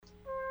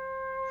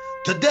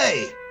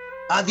Today,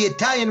 on the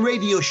Italian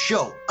radio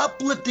show,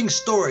 uplifting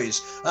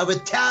stories of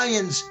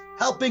Italians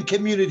helping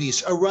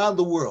communities around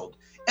the world,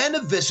 and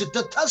a visit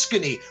to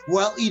Tuscany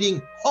while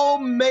eating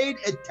homemade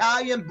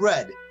Italian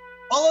bread.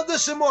 All of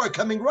this and more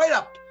coming right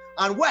up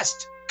on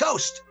West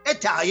Coast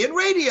Italian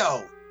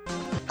Radio.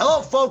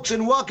 Hello, folks,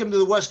 and welcome to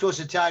the West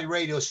Coast Italian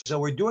Radio. So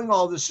we're doing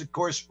all this, of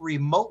course,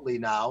 remotely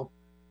now,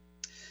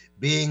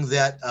 being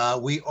that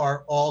we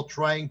are all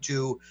trying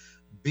to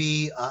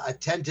be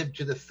attentive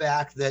to the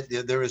fact that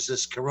there is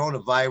this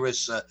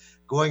coronavirus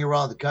going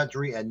around the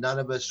country, and none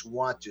of us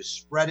want to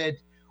spread it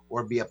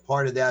or be a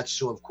part of that.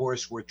 So, of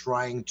course, we're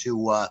trying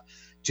to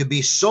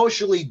be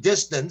socially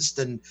distanced,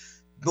 and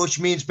which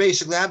means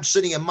basically I'm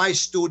sitting in my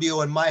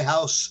studio in my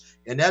house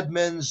in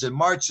Edmonds, and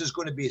Marcia's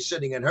going to be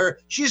sitting in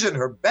she's in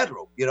her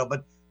bedroom,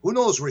 but who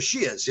knows where she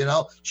is,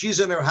 She's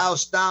in her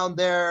house down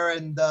there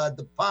in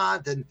the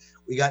pond, and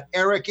we got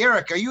Eric.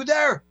 Eric, are you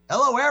there?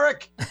 Hello,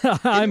 Eric.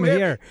 I'm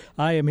here.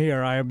 I am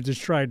here. I am just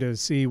trying to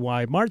see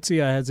why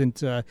Marcia hasn't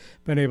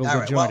been able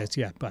to join us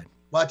yet. But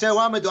I'll tell you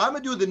what I'm going to do. I'm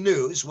going to do the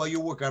news while you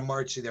work on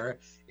Marcia there.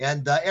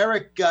 And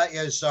Eric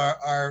is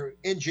our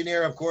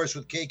engineer, of course,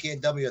 with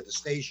KKNW at the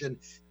station.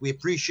 We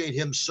appreciate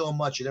him so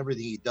much and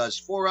everything he does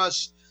for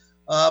us.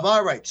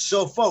 All right.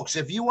 So, folks,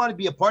 if you want to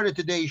be a part of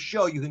today's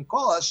show, you can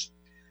call us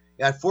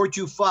at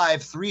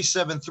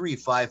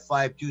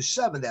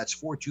 425-373-5527. That's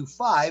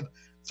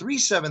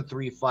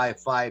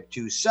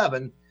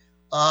 425-373-5527.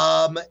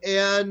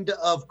 And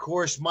of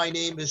course, my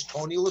name is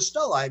Tony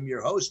LaStella. I'm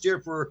your host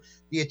here for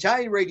the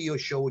Italian Radio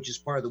Show, which is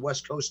part of the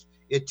West Coast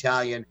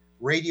Italian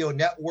Radio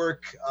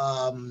Network,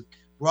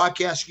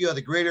 broadcasting you out of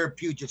the greater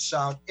Puget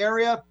Sound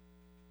area.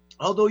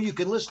 Although you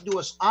can listen to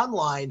us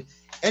online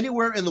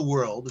anywhere in the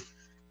world,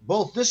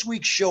 both this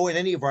week's show and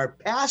any of our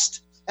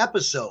past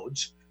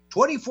episodes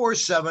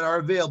 24/7 are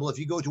available if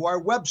you go to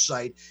our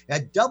website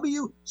at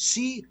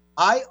WCIR.biz.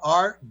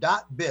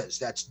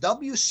 That's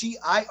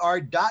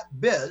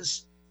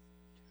WCIR.biz.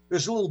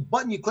 There's a little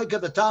button you click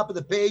at the top of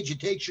the page. It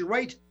takes you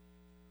right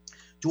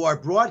to our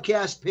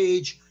broadcast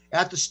page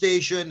at the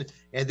station,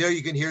 and there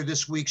you can hear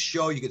this week's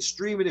show. You can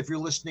stream it if you're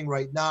listening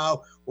right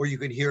now, or you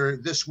can hear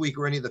this week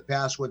or any of the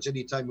past ones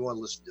anytime you want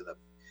to listen to them.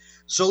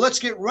 So let's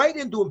get right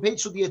into them.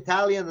 Pizzo di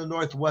Italia in the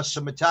Northwest,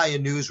 some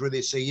Italian news where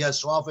they say,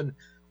 yes, often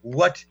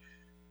what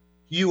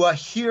you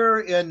hear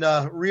in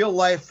real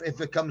life,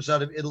 if it comes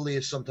out of Italy,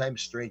 is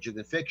sometimes stranger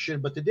than fiction.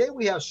 But today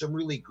we have some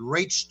really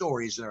great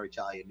stories in our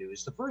Italian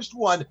news. The first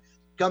one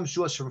comes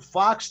to us from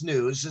Fox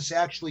News. This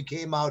actually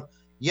came out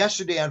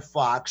yesterday on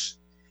Fox.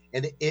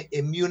 An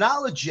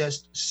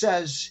immunologist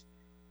says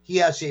he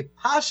has a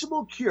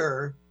possible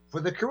cure for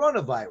the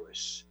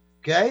coronavirus.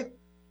 Okay?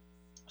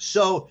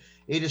 So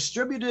a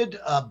distributed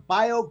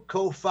bio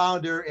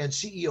co-founder and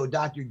CEO,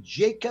 Dr.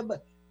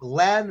 Jacob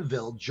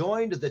Glanville,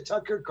 joined the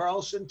Tucker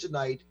Carlson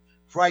Tonight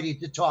Friday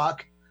to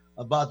talk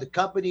about the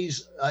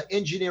company's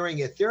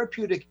engineering a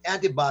therapeutic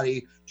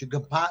antibody to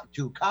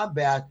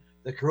combat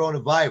the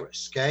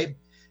coronavirus. Okay,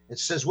 it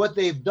says what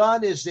they've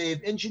done is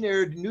they've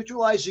engineered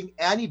neutralizing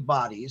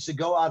antibodies to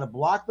go out and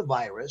block the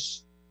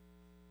virus.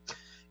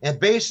 And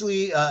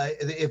basically,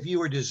 if you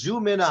were to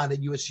zoom in on it,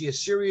 you would see a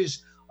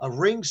series of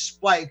ring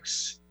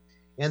spikes,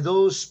 and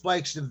those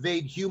spikes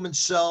invade human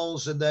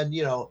cells. And then,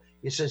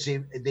 it says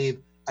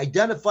they've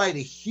identified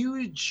a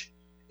series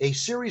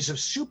of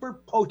super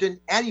potent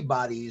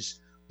antibodies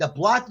that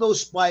block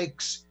those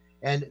spikes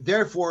and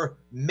therefore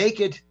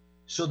make it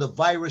so the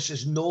virus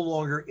is no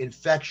longer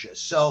infectious.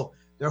 So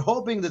they're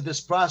hoping that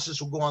this process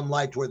will go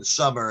online toward the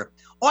summer.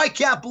 Oh, I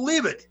can't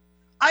believe it.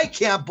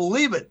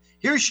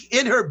 Here she,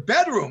 in her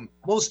bedroom,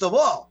 most of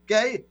all.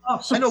 Okay.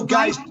 Oh, I know,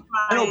 guys.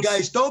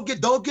 Don't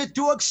get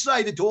too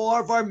excited to all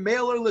of our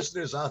mailer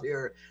listeners out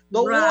here.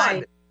 The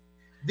one,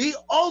 the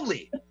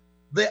only.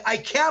 I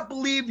can't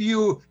believe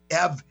you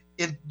have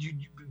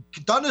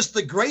done us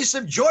the grace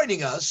of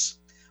joining us,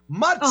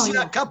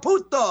 Marzia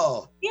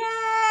Caputo.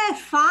 Yeah,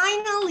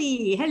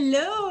 finally.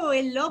 Hello,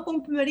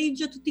 buon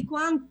pomeriggio a tutti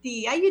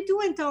quanti. How you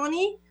doing,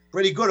 Tony?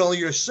 Pretty good, only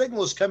your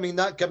signal is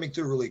not coming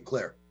through really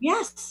clear.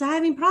 Yes, I'm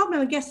having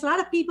problem. I guess a lot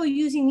of people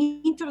using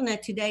the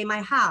internet today in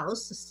my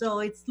house,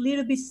 so it's a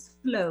little bit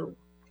slow.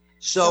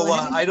 So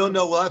I don't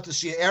know. We'll have to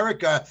see.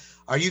 Erica,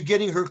 are you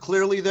getting her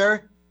clearly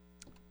there?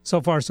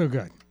 So far, so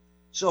good.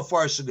 So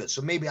far, so good.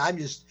 So maybe I'm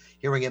just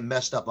hearing it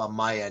messed up on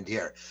my end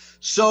here.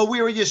 So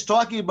we were just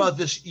talking about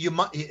this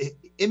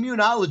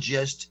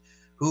immunologist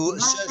who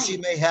says he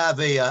may have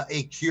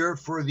a cure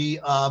for the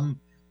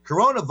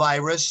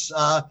coronavirus.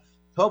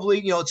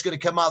 Hopefully, it's going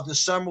to come out this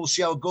summer. We'll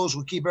see how it goes.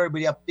 We'll keep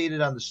everybody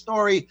updated on the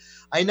story.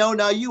 I know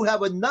now you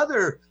have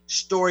another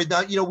story.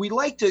 Now, we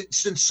like to,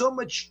 since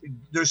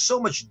there's so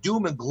much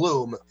doom and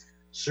gloom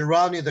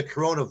surrounding the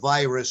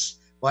coronavirus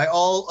by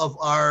all of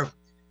our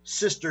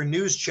sister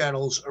news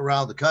channels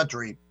around the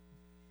country.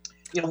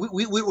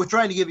 We're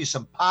trying to give you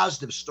some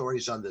positive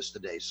stories on this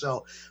today.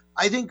 So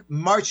I think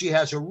Marcia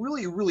has a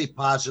really, really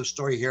positive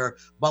story here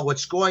about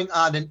what's going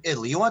on in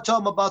Italy. You want to tell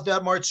them about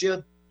that,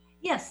 Marcia?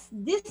 Yes,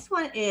 this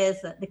one is,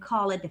 they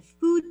call it the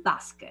food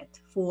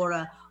basket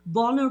for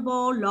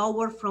vulnerable,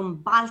 lower from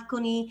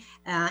balcony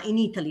in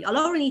Italy, all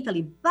over in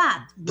Italy.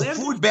 But the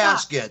food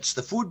baskets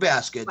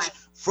right.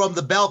 from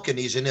the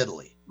balconies in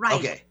Italy. Right.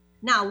 Okay.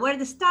 Now, where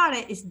they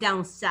started is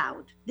down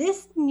south.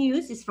 This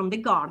news is from the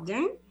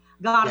Guardian.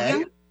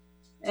 Okay.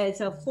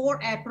 It's 4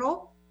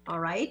 April. All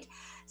right.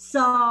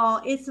 So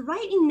it's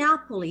right in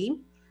Napoli.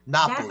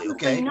 Napoli,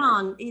 okay. Going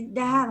on.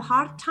 They have a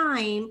hard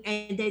time,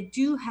 and they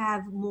do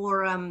have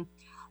more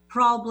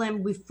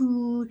problem with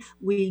food,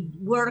 with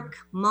work,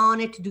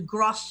 money to do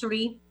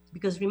grocery.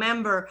 Because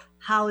remember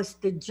how is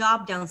the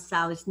job down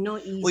south? It's no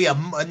easy. Well,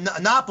 yeah,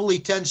 Napoli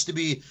tends to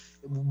be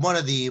one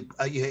of the.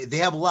 They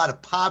have a lot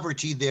of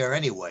poverty there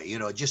anyway. You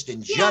know, just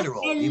in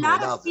general. A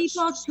lot of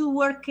people to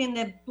work in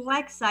the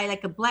black side,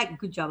 like a black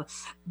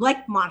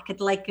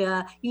market, like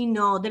they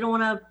don't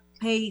want to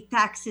pay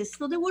taxes,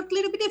 so they work a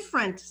little bit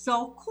different.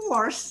 So of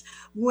course,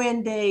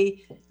 when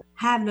they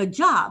have no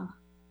job,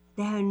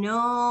 they have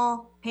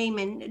no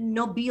payment,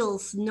 no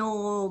bills,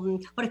 no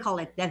what do you call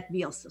it? That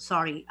bills.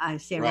 Sorry, I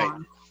say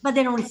wrong. But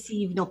they don't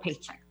receive no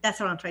paycheck. That's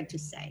what I'm trying to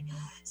say.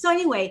 So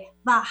anyway,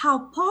 but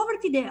how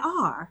poverty they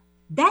are,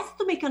 that's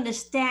to make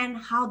understand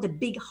how the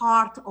big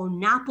heart of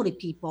Napoli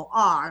people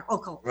are.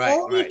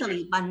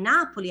 Italy, but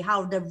Napoli,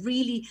 how they're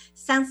really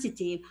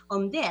sensitive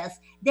on this.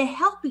 They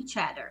help each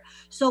other.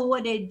 So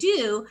what they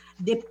do,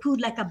 they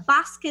put like a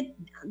basket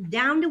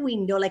down the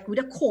window, like with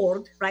a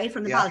cord, right,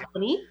 from the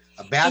balcony.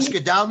 A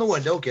basket down the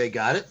window. Okay,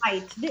 got it.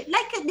 Right. They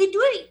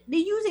do it. They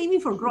use it even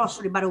for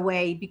grocery, by the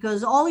way,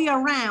 because all year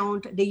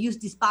round they use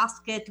this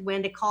basket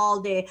when they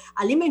call the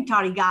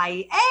alimentary guy.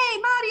 Hey,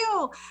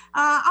 Mario,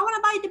 I want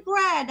to buy the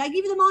bread. I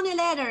give you the money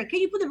later. Can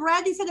you put the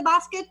bread inside the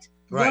basket?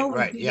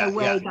 Right.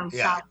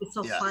 South. It's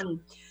so funny.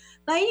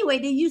 But anyway,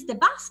 they use the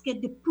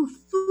basket. They put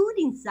food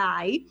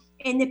inside,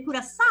 and they put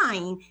a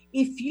sign.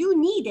 If you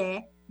need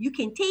it, you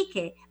can take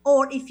it.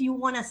 Or if you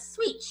want to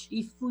switch,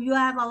 if you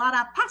have a lot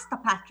of pasta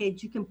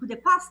package, you can put the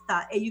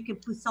pasta and you can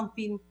put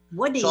something.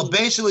 So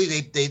basically,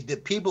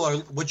 the people are,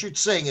 what you're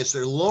saying is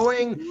they're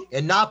lowering,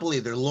 in Napoli,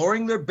 they're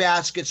lowering their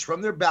baskets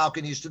from their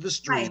balconies to the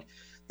street. Right.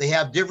 They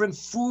have different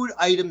food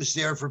items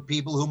there for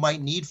people who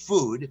might need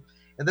food.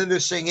 And then they're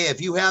saying, hey,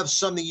 if you have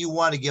something you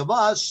want to give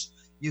us,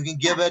 you can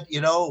give it,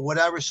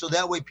 whatever. So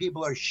that way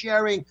people are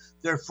sharing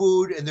their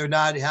food and they're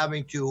not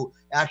having to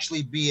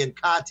actually be in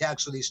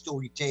contact, so they still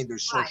retain their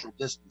social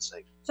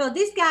distancing. So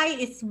this guy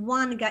is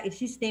one guy,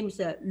 his name is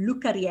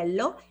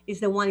Lucariello, is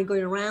the one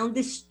going around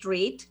the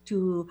street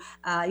to,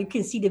 you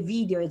can see the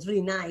video, it's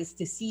really nice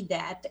to see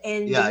that.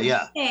 And he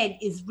said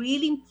it's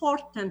really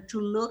important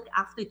to look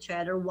after each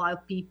other while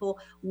people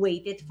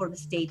waited for the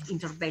state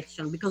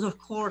intervention. Because of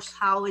course,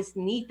 how is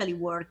in Italy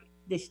work,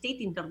 the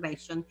state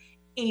intervention,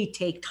 it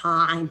take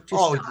time to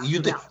start.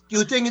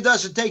 You think it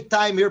doesn't take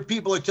time here?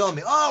 People are telling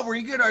me, we're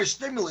going to get our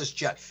stimulus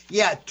check.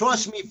 Yeah,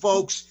 trust me,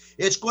 folks.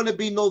 It's going to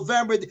be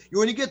November.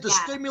 You're going to get the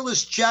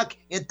stimulus check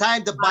in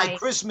time to buy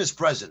Christmas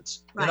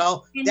presents.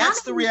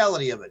 That's the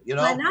reality of it.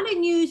 Another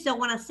news I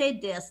want to say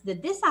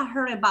that I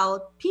heard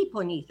about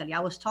people in Italy. I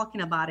was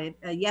talking about it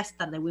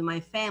yesterday with my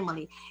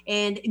family.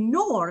 And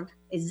Nord,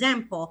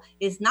 example,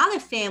 is not a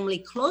family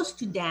close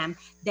to them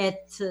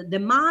that the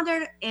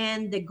mother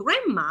and the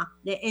grandma,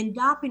 they end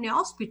up in the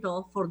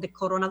hospital for the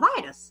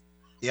coronavirus.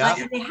 Yeah.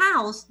 But in the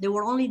house, there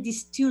were only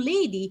these two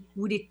ladies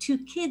with the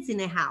 2 kids in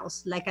the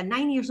house, like a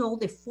 9 years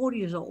old and 4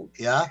 years old.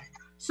 Yeah.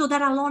 So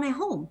they're alone at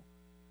home.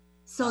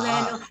 So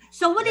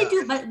what they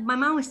do, but my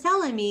mom was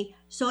telling me,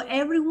 so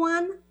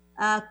everyone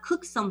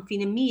cooks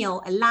something, a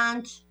meal, a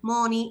lunch,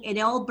 morning, and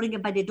they all bring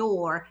it by the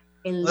door.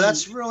 And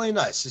that's really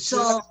nice.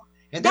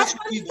 And that's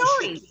my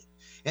story.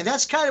 And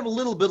that's kind of a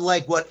little bit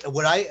like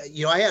what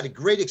I had a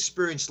great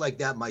experience like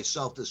that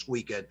myself this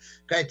weekend,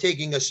 kind of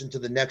taking us into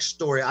the next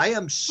story. I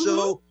am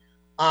so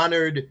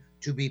honored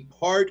to be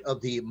part of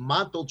the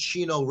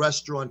Montalcino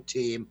restaurant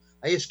team.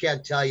 I just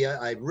can't tell you.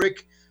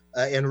 Rick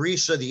and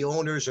Risa, the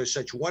owners, are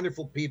such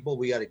wonderful people.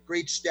 We got a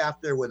great staff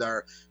there with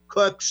our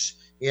cooks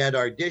and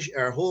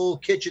our whole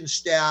kitchen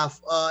staff,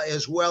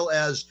 as well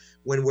as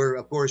when we're,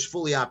 of course,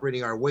 fully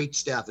operating our wait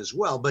staff as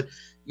well. But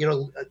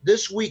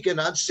this weekend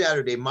on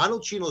Saturday,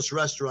 Montalcino's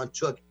restaurant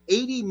took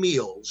 80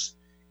 meals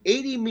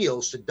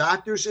to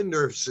doctors and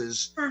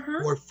nurses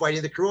who are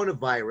fighting the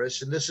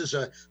coronavirus. And this is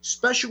a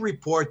special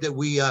report that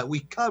we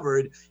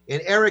covered.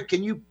 And Eric,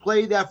 can you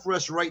play that for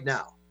us right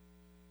now?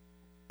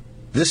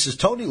 This is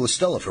Tony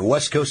LaStella for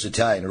West Coast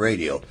Italian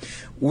Radio.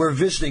 We're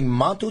visiting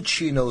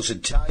Montalcino's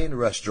Italian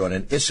restaurant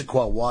in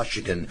Issaquah,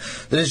 Washington,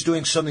 that is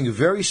doing something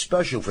very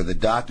special for the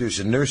doctors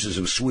and nurses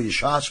of Swedish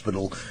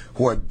Hospital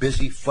who are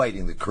busy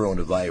fighting the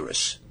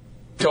coronavirus.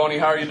 Tony,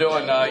 how are you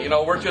doing?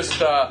 We're just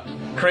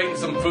creating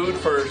some food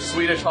for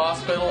Swedish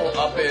Hospital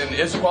up in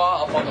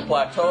Issaquah, up on the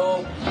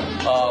plateau.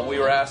 We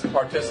were asked to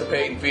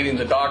participate in feeding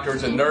the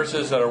doctors and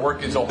nurses that are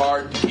working so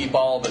hard to keep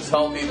all of us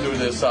healthy through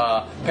this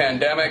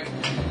pandemic.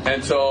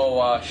 And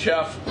so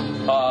Chef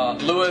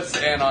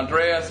Louis and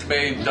Andreas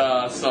made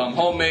some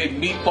homemade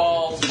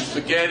meatballs and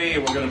spaghetti,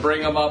 and we're going to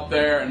bring them up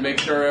there and make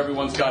sure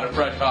everyone's got a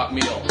fresh hot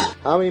meal.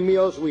 How many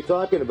meals are we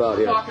talking about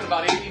We're here? talking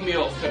about 80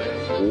 meals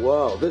today.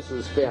 Whoa, this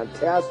is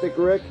fantastic,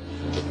 Rick.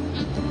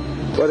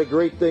 What a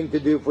great thing to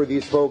do for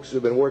these folks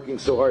who've been working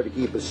so hard to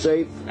keep us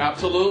safe.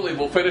 Absolutely.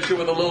 We'll finish it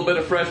with a little bit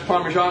of fresh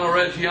Parmigiano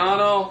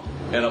Reggiano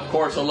and, of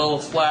course, a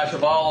little splash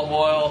of olive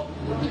oil.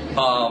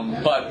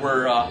 But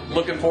we're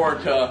looking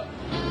forward to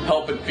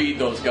helping feed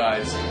those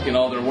guys. You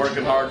know, they're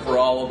working hard for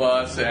all of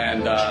us,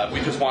 and we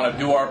just want to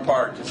do our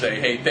part to say,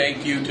 hey,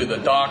 thank you to the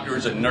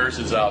doctors and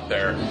nurses out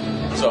there.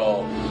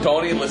 So,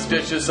 Tony, let's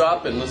stitch this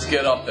up and let's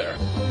get up there.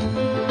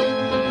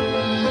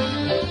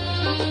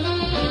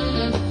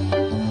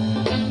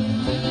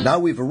 Now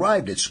we've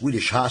arrived at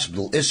Swedish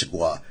Hospital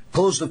Issaquah,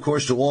 closed of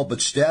course to all but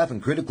staff and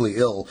critically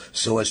ill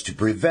so as to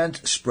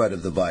prevent spread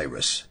of the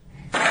virus.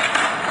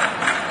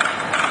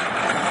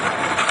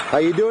 How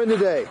you doing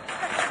today?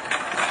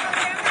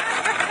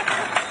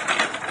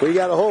 We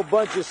got a whole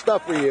bunch of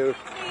stuff for you. You've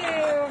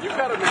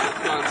got a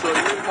mask on, so you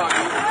can talk.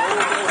 I don't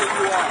know who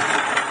you are.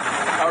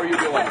 How are you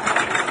doing?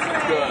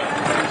 Good.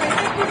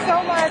 Thank you so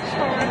much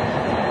for...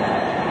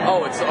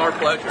 Oh, it's our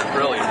pleasure,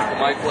 really.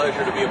 My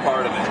pleasure to be a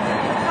part of it.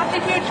 Such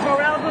a huge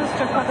morale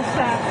booster for the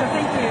staff, so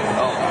thank you.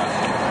 Oh,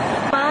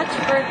 Much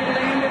for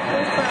delivering the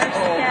food for our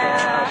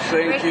staff.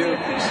 thank you.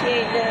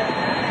 Appreciate it.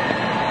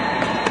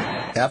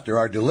 After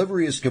our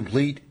delivery is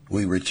complete,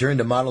 we return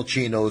to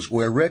Montalcino's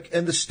where Rick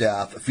and the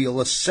staff feel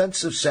a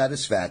sense of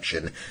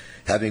satisfaction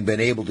having been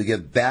able to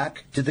give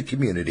back to the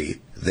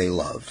community they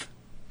love.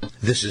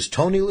 This is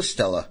Tony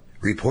LaStella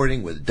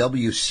reporting with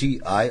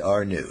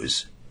WCIR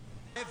News.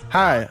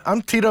 Hi,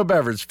 I'm Tito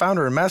Beveridge,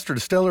 founder and master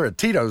distiller at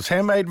Tito's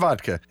Handmade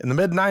Vodka. In the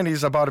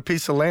mid-'90s, I bought a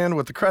piece of land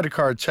with a credit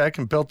card check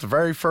and built the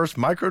very first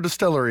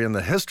micro-distillery in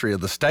the history of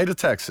the state of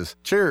Texas.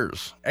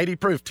 Cheers. 80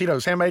 proof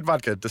Tito's Handmade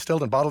Vodka,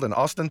 distilled and bottled in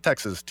Austin,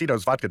 Texas.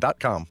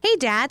 Tito'sVodka.com. Hey,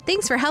 Dad,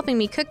 thanks for helping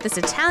me cook this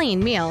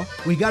Italian meal.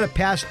 We got to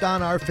pass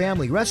down our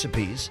family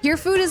recipes. Your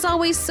food is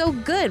always so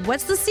good.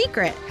 What's the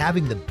secret?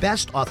 Having the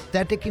best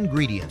authentic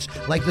ingredients,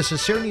 like the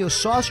Cicernio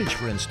sausage,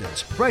 for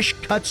instance. Fresh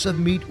cuts of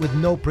meat with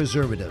no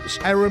preservatives.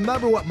 I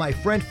remember what my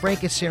friend Frank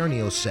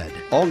Cicernio said.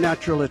 All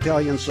natural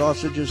Italian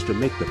sausages to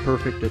make the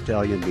perfect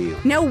Italian meal.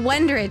 No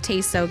wonder it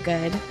tastes so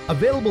good.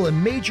 Available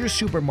in major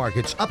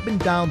supermarkets up and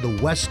down the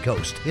West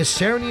Coast.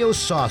 Cicernio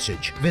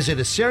sausage. Visit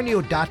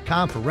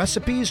Cicernio.com for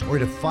recipes or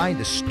to find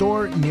a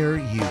store near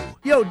you.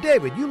 Yo,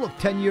 David, you look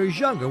 10 years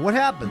younger. What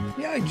happened?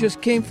 Yeah, I just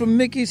came from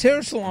Mickey's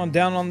Hair Salon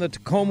down on the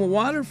Tacoma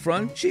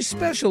waterfront. She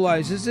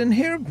specializes in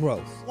hair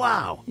growth.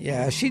 Wow.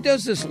 Yeah, she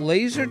does this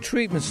laser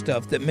treatment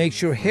stuff that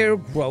makes your hair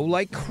grow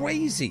like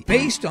crazy,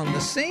 based on the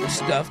same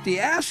stuff the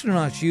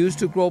astronauts use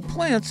to grow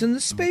plants in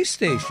the space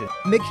station.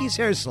 Mickey's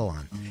Hair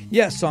Salon.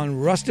 Yes, on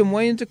Ruston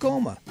Way in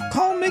Tacoma.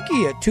 Call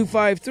Mickey at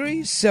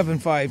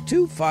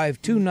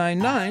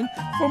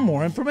 253-752-5299 for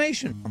more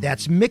information.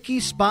 That's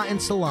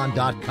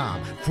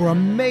MickeySpaAndSalon.com for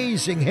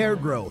amazing hair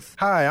growth.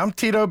 Hi, I'm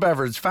Tito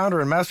Beveridge,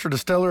 founder and master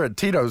distiller at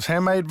Tito's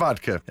Handmade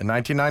Vodka. In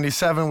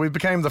 1997, we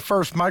became the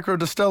first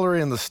micro-distillery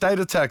in the state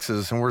of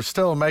Texas, and we're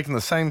still making the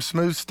same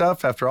smooth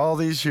stuff after all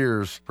these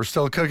years. We're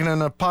still cooking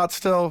in a pot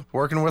still,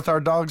 working with our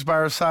dogs by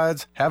our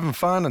sides, having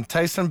fun and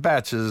tasting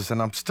batches,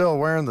 and I'm still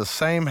wearing the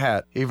same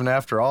hat, even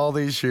after all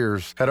these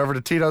years. Head over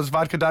to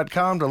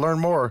Tito'sVodka.com to learn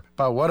more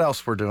about what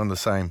else we're doing the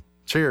same.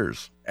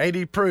 Cheers.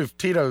 80 proof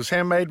Tito's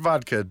Handmade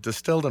Vodka,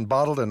 distilled and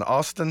bottled in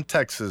Austin,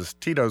 Texas.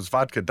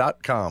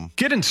 Tito'sVodka.com.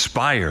 Get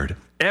inspired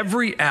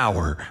every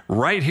hour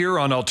right here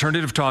on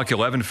Alternative Talk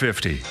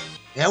 1150.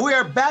 And we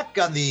are back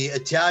on the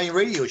Italian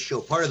radio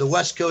show, part of the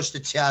West Coast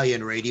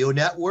Italian Radio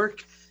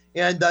Network.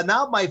 And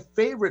now my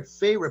favorite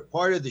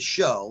part of the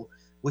show,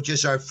 which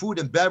is our food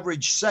and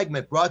beverage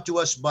segment brought to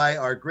us by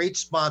our great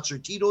sponsor,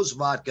 Tito's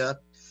Vodka.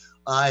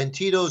 And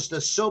Tito's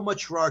does so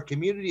much for our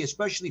community,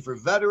 especially for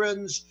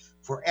veterans,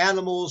 for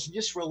animals, and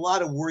just for a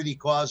lot of worthy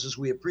causes.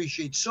 We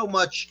appreciate so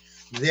much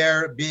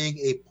their being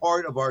a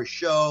part of our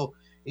show.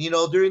 And, you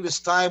know, during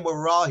this time where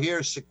we're all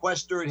here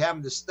sequestered,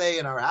 having to stay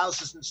in our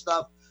houses and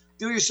stuff,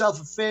 do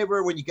yourself a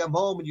favor when you come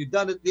home and you're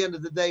done at the end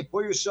of the day,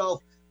 pour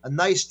yourself a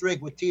nice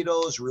drink with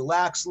Tito's,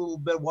 relax a little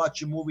bit,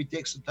 watch a movie,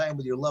 take some time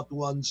with your loved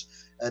ones,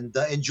 and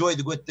enjoy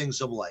the good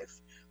things of life.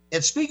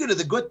 And speaking of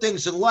the good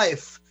things in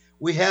life,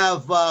 we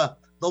have the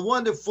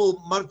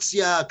wonderful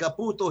Marzia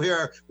Caputo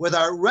here with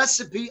our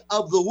recipe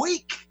of the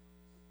week.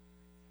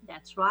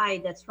 That's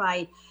right.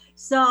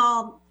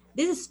 So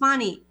this is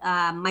funny.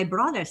 My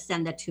brother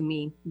sent that to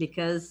me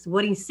because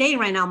what he's saying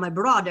right now, my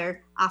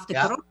brother, after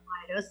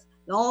coronavirus,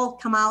 they all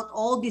come out,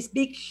 all this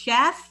big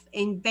chef,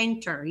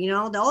 inventor, you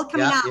know, they're all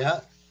coming out. Yeah.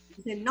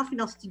 There's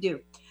nothing else to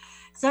do.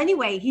 So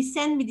anyway, he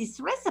sent me this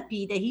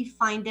recipe that he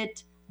find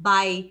it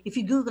by, if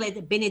you Google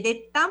it,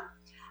 Benedetta.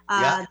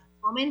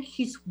 Woman,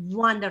 she's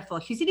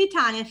wonderful. She's an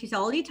Italian. She's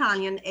all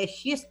Italian. And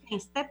she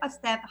explains step by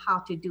step how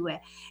to do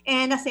it.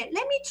 And I said,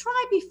 let me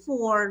try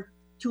before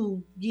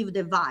to give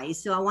the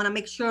advice. So I want to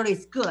make sure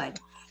it's good.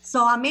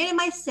 So I made it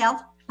myself,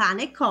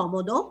 pane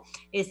comodo.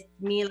 It's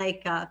me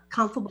like a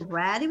comfortable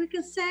bread, we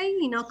can say,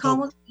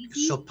 comodo.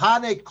 So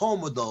pane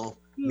comodo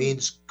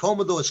means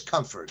comodo is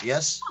comfort,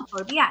 yes?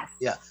 Comfort, yes.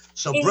 Yeah.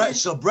 So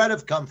bread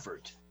of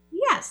comfort.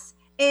 Yes.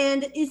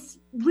 And it's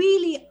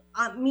really,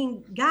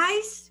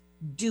 guys,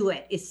 do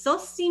it. It's so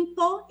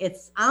simple.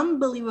 It's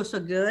unbelievable, so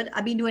good.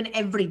 I've been doing it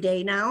every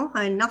day now.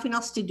 I have nothing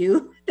else to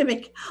do to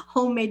make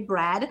homemade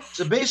bread.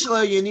 So basically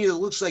all you need, it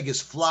looks like,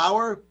 is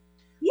flour,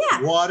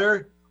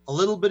 water, a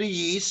little bit of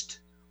yeast,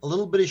 a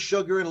little bit of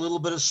sugar, and a little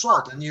bit of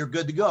salt, and you're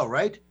good to go,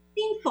 right?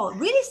 Simple,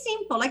 really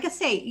simple. Like I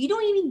say, you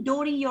don't even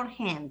dirty your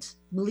hand,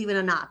 believe it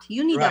or not.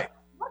 You need a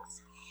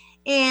box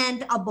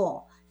and a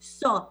bowl.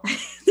 So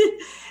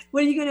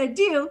what you're going to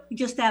do, you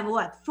just have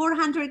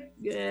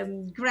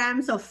 400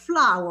 grams of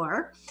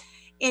flour.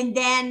 And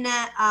then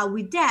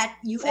with that,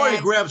 you 40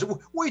 grams. What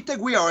do you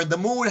think we are, in the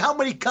moon? How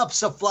many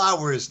cups of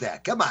flour is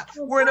that? Come on.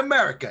 We're in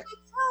America.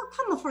 Oh,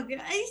 come on,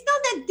 forget. It's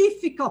not that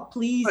difficult,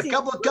 please. A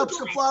couple of cups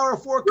of flour,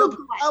 4 cups.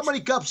 How many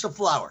cups of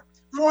flour?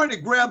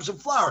 400 grams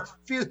of flour.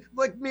 Feel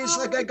like me, it's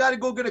like I got to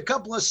go get a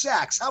couple of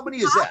sacks. How many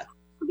is that?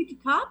 Could be 2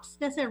 cups.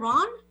 That's it,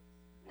 Ron.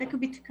 That could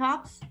be 2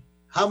 cups.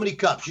 How many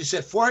cups? You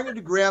said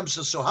 400 grams.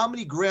 So how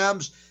many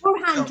grams?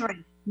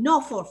 400.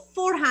 No, for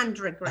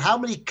 400 grams. How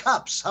many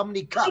cups? How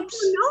many cups? I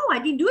don't know.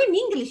 I didn't do it in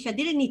English. I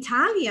did it in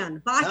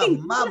Italian. But I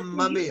can.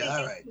 Mamma mia!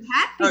 All right.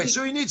 All right.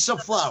 So you need some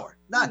flour,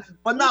 not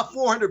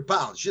 400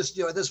 pounds. Just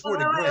that's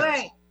 40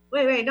 grams.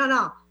 Wait.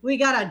 No. We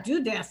gotta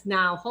do this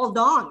now. Hold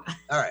on.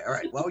 All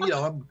right. Well,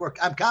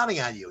 I'm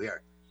counting on you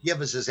here. Give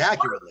us this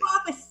accurately.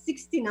 1 cup is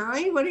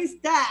 69. What is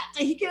that?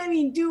 You can't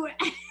even do it.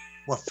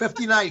 What?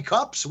 59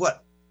 cups?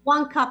 What?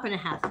 1 cup and a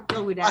half.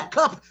 Go with that. A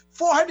cup,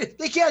 400.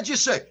 They can't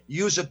just say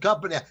use a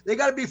cup and a half. They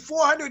got to be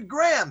 400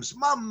 grams.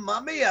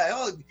 Mamma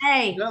mia!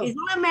 Hey, it's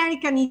not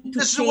America need to.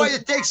 This is why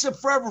it takes them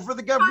forever for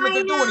the government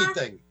to do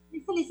anything.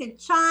 Listen,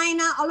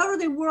 China, all over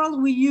the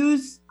world, we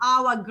use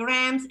our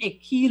grams a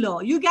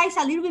kilo. You guys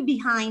are a little bit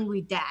behind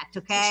with that,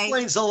 okay?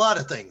 Explains a lot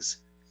of things.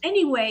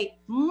 Anyway,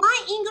 my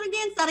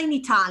ingredients are in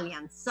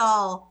Italian,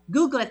 so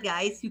Google it,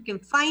 guys. You can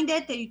find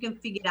it and you can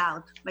figure it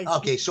out.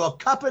 Okay, so a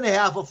cup and a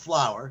half of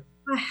flour.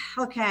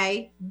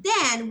 Okay,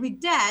 then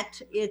with that,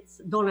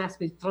 don't ask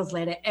me to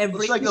translate it.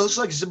 Looks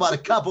like it's about a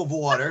cup of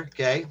water,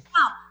 okay?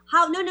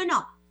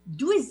 No.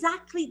 Do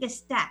exactly the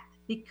step,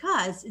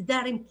 because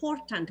they're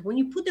important. When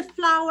you put the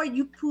flour,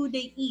 you put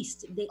the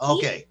yeast. The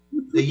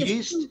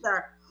yeast?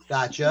 Sugar.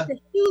 Gotcha. The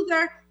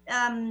sugar,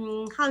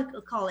 how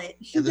to call it?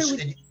 Sugar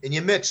and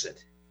you mix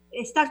it.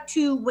 It starts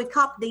to wake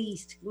up the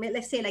yeast.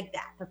 Let's say like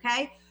that,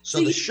 okay? So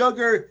the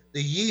sugar,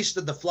 the yeast,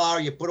 and the flour,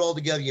 you put all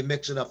together, you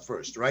mix it up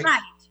first, right?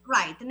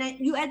 Right. And then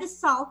you add the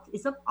salt.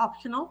 It's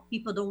optional.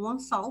 People don't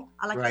want salt.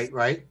 I like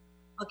Right.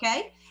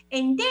 Okay.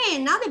 And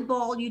then another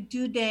bowl, you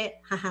do that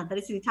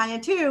is in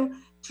Italian too,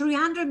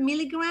 300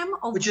 milligram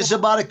of Which is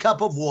about a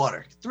cup of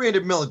water.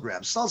 300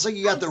 milligrams. Sounds like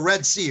you got the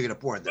Red Sea you're going to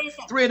pour in there.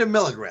 300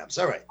 milligrams.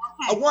 All right.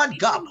 Okay. 1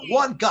 cup.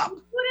 1 cup. You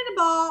put it in a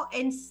bowl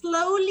and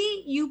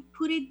slowly you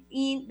put it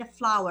in the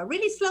flour.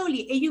 Really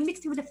slowly. And you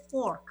mix it with a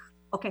fork.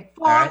 Okay.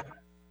 Fork. Right.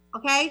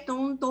 Okay.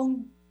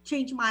 Don't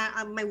change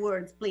my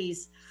words,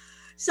 please.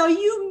 So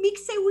you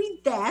mix it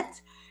with that,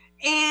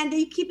 and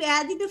you keep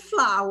adding the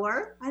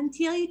flour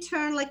until you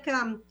turn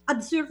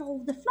absorb all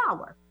the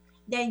flour.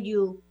 Then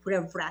you put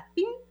a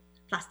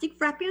plastic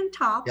wrapping on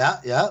top. Yeah.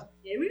 Let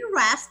it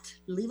rest.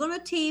 Leave on a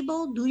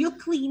table. Do your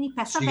cleaning.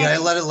 So you gotta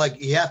let it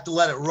you have to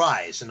let it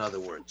rise. In other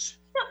words.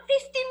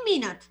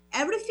 15 minutes.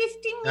 Every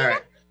 15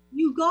 minutes,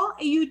 you go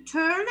and you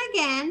turn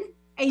again,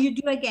 and you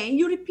do again.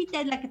 You repeat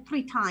that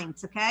 3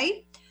 times.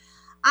 Okay.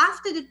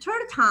 After the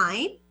 3rd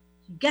time,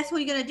 guess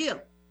what you're gonna do?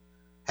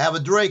 Have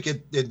a drink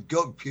and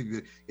go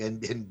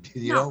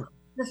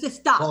Just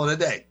stop. Call it a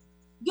day.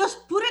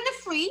 Just put it in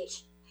the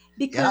fridge,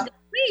 because the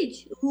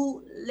fridge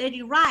will let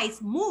it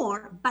rise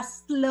more, but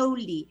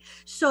slowly.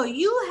 So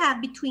you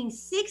have between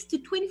 6 to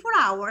 24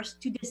 hours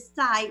to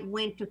decide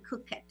when to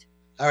cook it.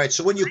 All right.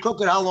 So when you cook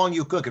it, how long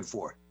you cook it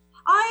for?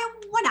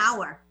 1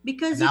 hour.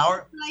 Because an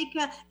hour?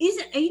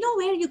 You know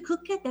where you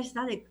cook it? That's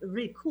not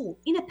really cool.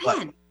 In a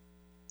pan. What?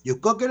 You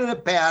cook it in a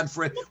pan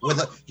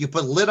you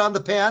put lid on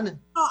the pan?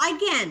 Oh,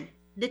 again.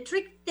 The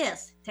trick is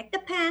this: take the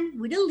pan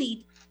with a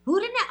lid,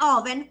 put it in the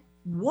oven,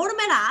 warm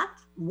it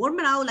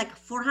out like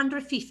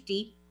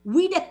 450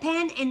 with a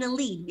pan and a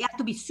lid. You have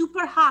to be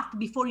super hot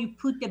before you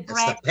put the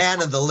bread. It's the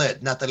pan and the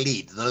lid, not the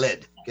lead. The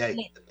lid.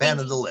 Okay, the pan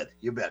and the lid.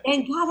 You bet.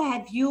 Thank God I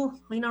have you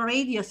on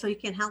radio so you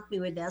can help me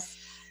with this.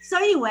 So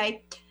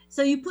anyway,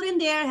 you put in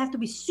there. It has to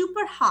be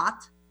super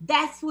hot.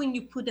 That's when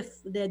you put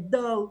the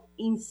dough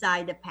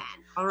inside the pan.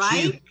 All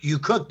right. So you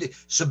cooked it.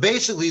 So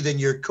basically, then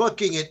you're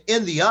cooking it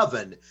in the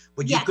oven,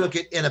 but you cook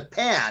it in a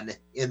pan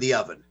in the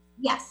oven.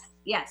 Yes.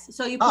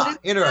 So you put it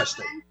in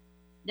interesting.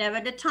 The oven.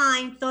 At the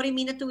time, 30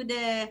 minutes with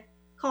the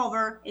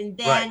cover, and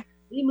then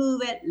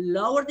remove it,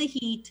 lower the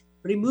heat,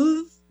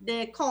 remove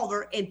the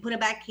cover, and put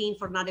it back in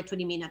for another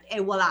 20 minutes,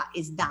 and voila,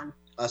 it's done.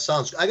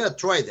 Sounds. I gotta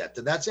try that.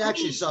 That's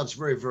actually sounds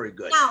very, very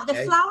good. Now the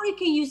flour, you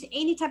can use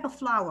any type of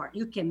flour.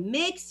 You can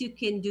mix. You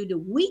can do the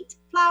wheat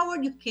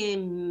flour. You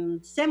can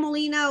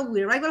semolina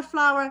with regular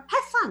flour.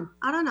 Have fun.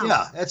 I don't know.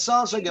 Yeah, it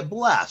sounds like a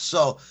blast.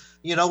 So,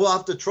 we'll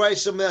have to try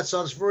some of that.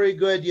 Sounds very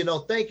good.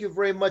 Thank you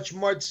very much,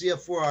 Marcia,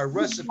 for our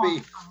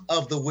recipe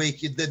of the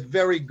week. You did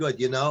very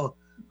good.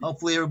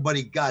 Hopefully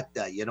everybody got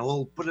that.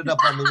 We'll put it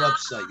up on the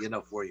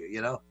website. For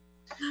you.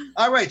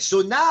 All right,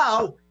 so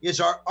now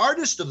is our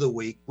Artist of the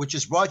Week, which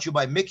is brought to you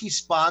by Mickey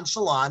Spa and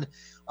Salon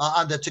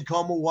on the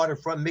Tacoma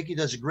waterfront. Mickey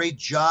does a great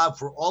job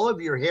for all of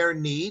your hair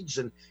needs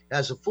and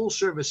has a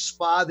full-service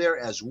spa there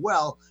as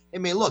well. I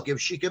mean, look, if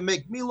she can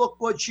make me look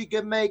good, she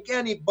can make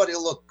anybody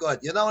look good.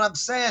 You know what I'm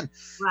saying?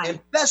 Right.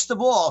 And best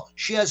of all,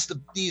 she has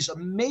these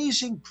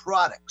amazing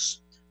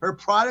products. Her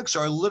products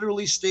are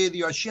literally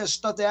state-of-the-art. She has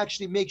stuff that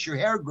actually makes your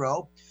hair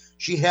grow.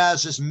 She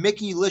has this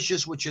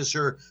Mickey-licious, which is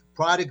her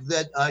product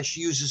that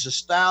she uses to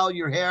style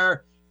your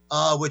hair,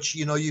 which,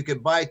 you can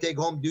buy, take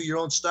home, do your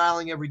own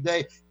styling every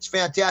day. It's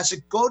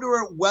fantastic. Go to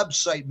her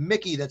website,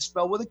 Mickey, that's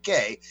spelled with a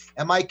K,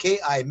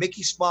 M-I-K-I,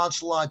 Mickey Spa and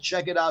Salon.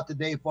 Check it out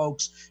today,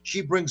 folks.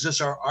 She brings us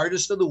our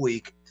Artist of the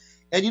Week.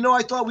 And,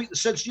 I thought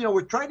since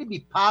we're trying to be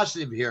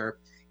positive here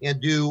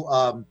and do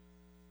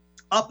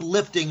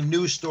uplifting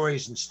news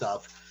stories and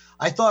stuff,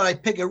 I thought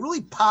I'd pick a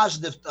really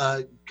positive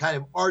kind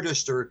of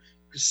artist or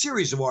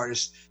series of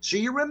artists. So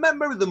you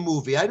remember the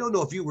movie? I don't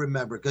know if you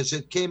remember because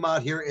it came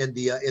out here in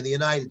the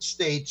United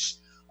States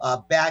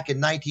back in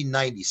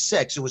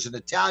 1996. It was an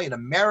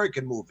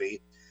Italian-American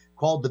movie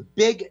called The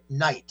Big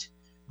Night.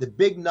 The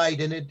Big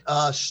Night, and it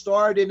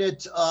starred in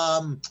it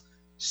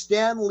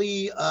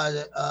Stanley.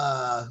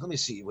 Let me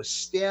see. It was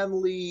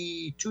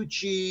Stanley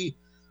Tucci.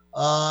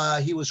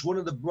 He was one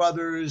of the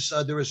brothers.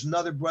 There was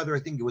another brother. I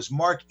think it was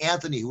Mark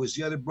Anthony, who was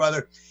the other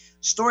brother.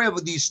 Story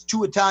of these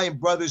two Italian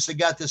brothers that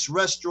got this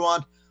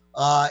restaurant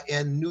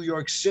in New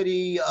York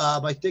City.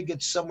 I think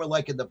it's somewhere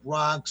like in the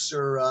Bronx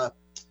or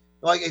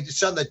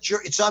it's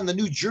on the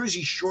New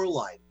Jersey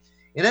shoreline.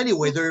 And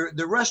anyway, their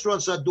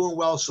restaurant's not doing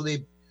well, so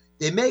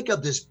they make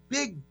up this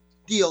big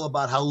deal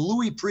about how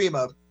Louis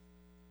Prima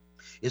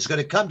is going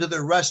to come to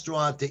their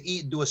restaurant to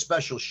eat and do a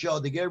special show.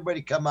 They get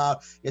everybody to come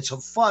out. It's a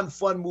fun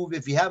movie.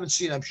 If you haven't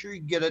seen it, I'm sure you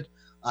can get it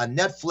on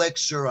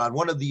Netflix or on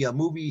one of the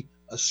movie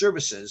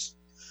services.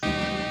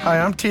 Hi,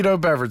 I'm Tito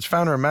Beverage,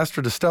 founder and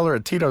master distiller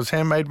at Tito's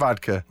Handmade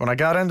Vodka. When I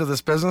got into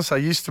this business, I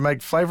used to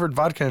make flavored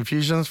vodka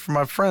infusions for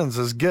my friends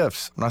as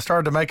gifts. When I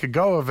started to make a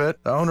go of it,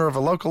 the owner of a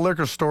local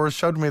liquor store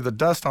showed me the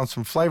dust on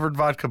some flavored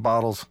vodka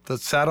bottles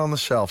that sat on the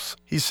shelves.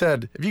 He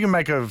said, if you can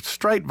make a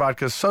straight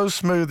vodka so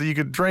smooth that you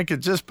could drink it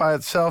just by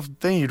itself,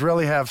 then you'd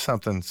really have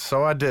something.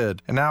 So I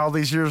did. And now all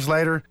these years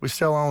later, we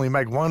still only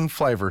make one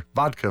flavor,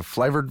 vodka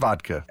flavored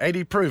vodka.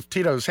 80 proof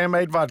Tito's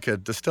Handmade Vodka,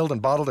 distilled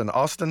and bottled in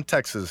Austin,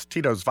 Texas.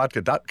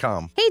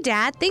 Tito'sVodka.com. Hey,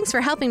 Dad, thanks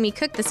for helping me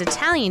cook this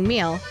Italian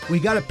meal. We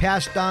got to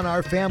pass down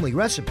our family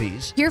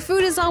recipes. Your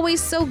food is always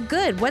so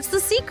good. What's the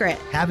secret?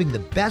 Having the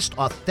best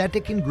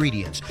authentic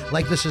ingredients,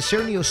 like the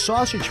Cicernio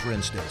sausage, for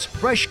instance.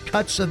 Fresh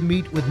cuts of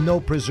meat with no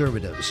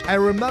preservatives. I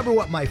remember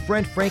what my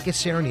friend Frank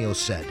Cicernio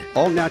said.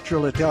 All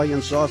natural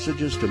Italian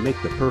sausages to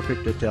make the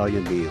perfect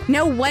Italian meal.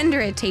 No wonder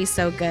it tastes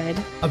so good.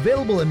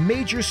 Available in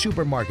major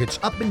supermarkets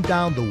up and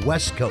down the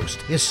West Coast.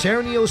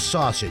 Cicernio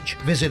sausage.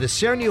 Visit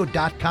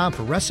Cicernio.com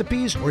for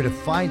recipes or to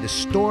find a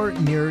store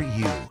near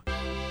you.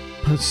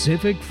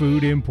 Pacific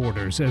Food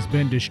Importers has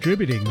been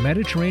distributing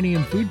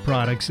Mediterranean food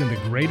products in the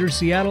greater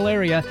Seattle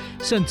area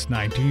since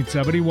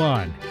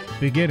 1971.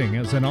 Beginning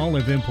as an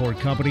olive import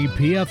company,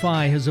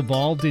 PFI has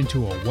evolved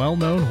into a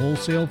well-known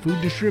wholesale food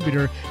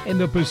distributor in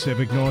the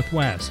Pacific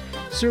Northwest,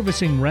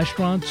 servicing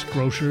restaurants,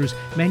 grocers,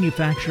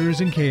 manufacturers,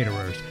 and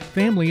caterers.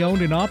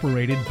 Family-owned and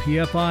operated,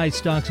 PFI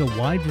stocks a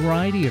wide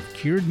variety of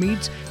cured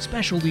meats,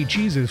 specialty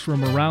cheeses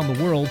from around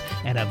the world,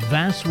 and a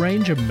vast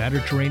range of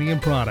Mediterranean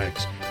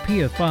products.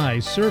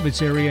 PFI's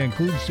service area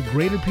includes the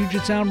greater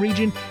Puget Sound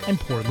region and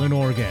Portland,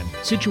 Oregon.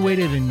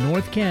 Situated in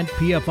North Kent,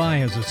 PFI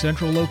has a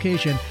central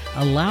location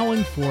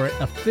allowing for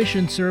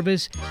efficient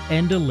service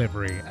and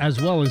delivery,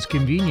 as well as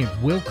convenient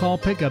will-call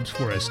pickups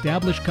for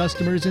established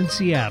customers in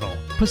Seattle.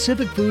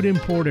 Pacific Food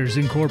Importers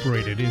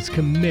Incorporated is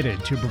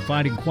committed to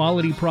providing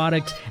quality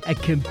products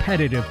at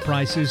competitive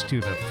prices to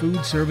the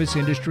food service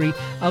industry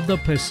of the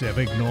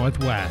Pacific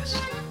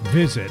Northwest.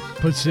 Visit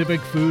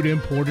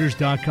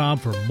PacificFoodImporters.com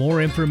for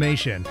more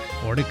information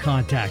or to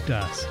contact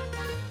us.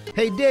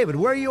 Hey, David,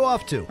 where are you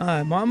off to?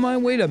 I'm on my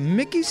way to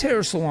Mickey's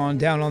Hair Salon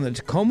down on the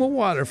Tacoma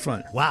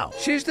waterfront. Wow.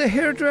 She's the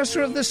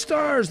hairdresser of the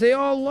stars. They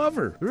all love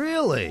her.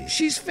 Really?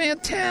 She's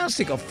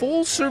fantastic. A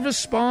full-service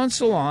spa and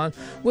salon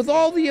with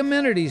all the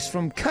amenities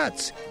from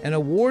cuts and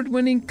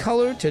award-winning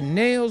color to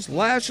nails,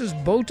 lashes,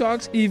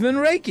 Botox, even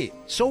Reiki.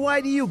 So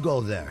why do you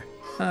go there?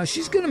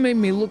 She's going to make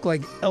me look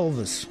like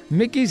Elvis.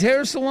 Mickey's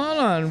Hair Salon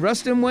on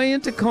Ruston Way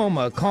in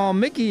Tacoma. Call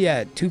Mickey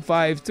at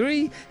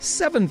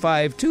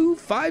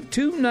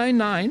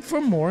 253-752-5299 for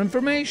more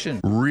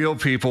information. Real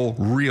people,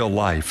 real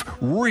life,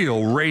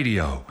 real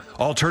radio.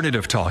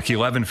 Alternative Talk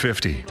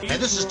 1150.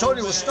 And this is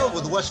Tony Listone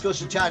with the West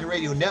Coast Italian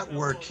Radio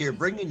Network here,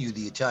 bringing you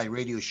the Italian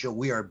Radio Show.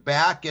 We are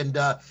back, and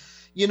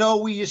you know,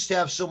 we used to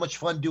have so much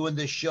fun doing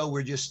this show.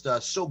 We're just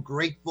so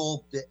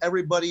grateful to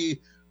everybody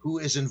who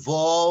is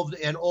involved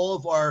and all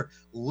of our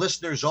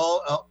listeners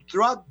all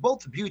throughout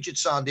both the Puget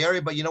Sound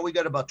area. But, you know, we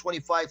got about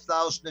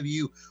 25,000 of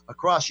you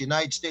across the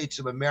United States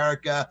of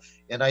America.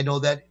 And I know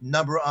that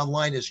number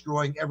online is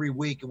growing every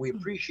week. And we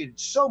appreciate it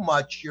so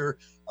much. You're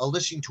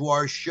listening to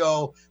our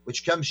show,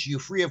 which comes to you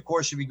free, of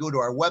course, if you go to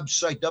our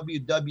website,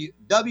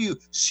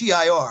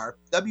 WCIR,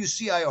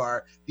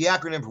 the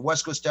acronym for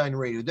West Coast Italian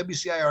Radio,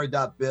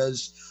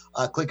 WCIR.biz.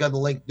 Click on the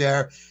link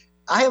there.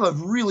 I have a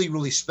really,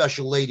 really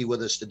special lady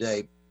with us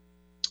today.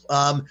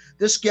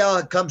 This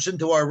gal comes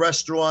into our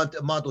restaurant,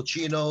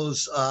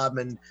 Montalcino's,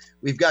 and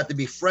we've got to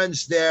be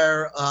friends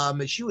there.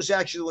 And she was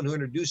actually the one who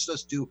introduced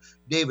us to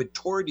David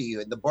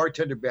Tordy, the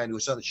bartender band who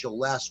was on the show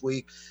last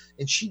week.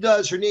 And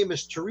her name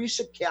is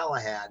Teresa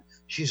Callahan.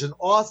 She's an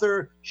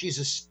author, she's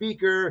a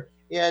speaker,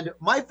 and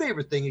my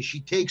favorite thing is she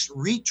takes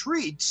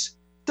retreats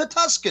to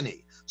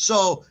Tuscany.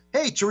 So,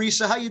 hey,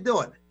 Teresa, how you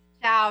doing?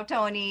 Ciao,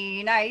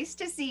 Tony. Nice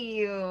to see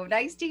you.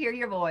 Nice to hear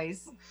your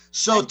voice.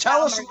 So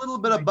tell us a little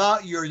bit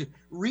about your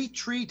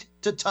retreat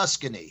to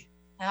Tuscany.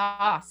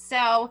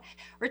 So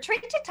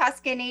Retreat to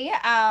Tuscany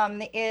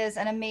is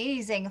an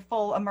amazing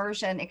full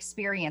immersion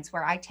experience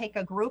where I take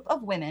a group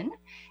of women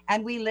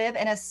and we live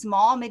in a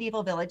small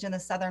medieval village in the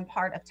southern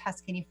part of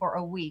Tuscany for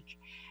a week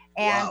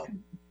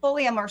and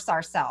fully immerse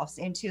ourselves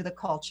into the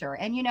culture.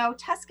 And, you know,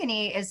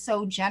 Tuscany is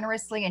so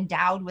generously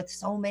endowed with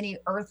so many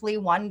earthly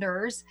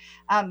wonders,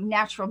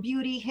 natural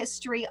beauty,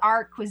 history,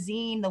 art,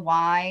 cuisine, the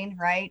wine,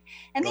 right?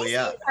 And these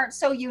things aren't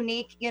so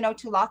unique, you know,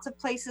 to lots of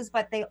places,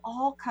 but they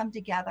all come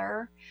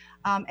together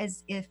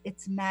as if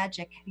it's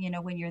magic, you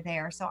know, when you're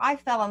there. So I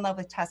fell in love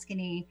with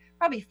Tuscany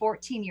probably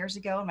 14 years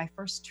ago on my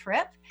first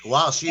trip.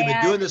 Wow. So you've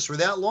been doing this for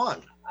that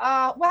long?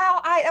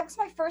 That was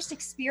my first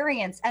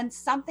experience and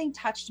something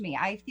touched me.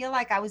 I feel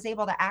like I was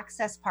able to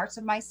access parts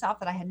of myself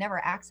that I had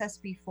never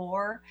accessed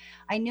before.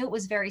 I knew it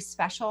was very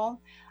special.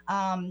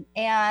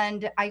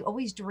 And I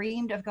always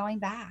dreamed of going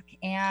back.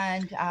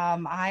 And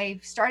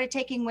I started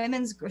taking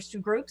women's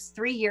groups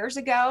 3 years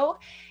ago.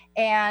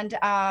 And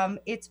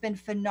it's been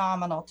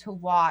phenomenal to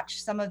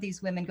watch some of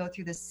these women go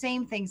through the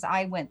same things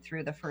I went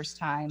through the first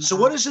time. So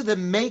what is it that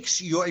makes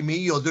you, I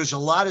mean, you know, there's a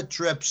lot of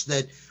trips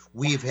that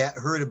we've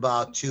heard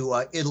about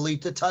to Italy,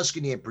 to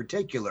Tuscany in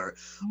particular,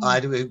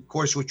 of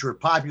course, which were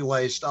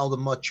popularized all the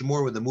much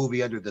more with the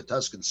movie Under the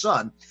Tuscan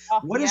Sun.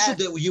 What is it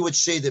that you would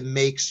say that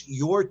makes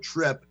your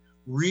trip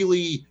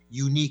really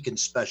unique and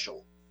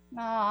special?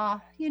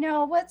 You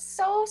know, what's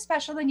so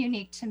special and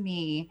unique to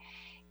me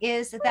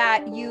is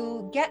that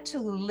you get to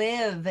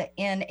live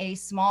in a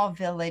small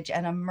village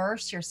and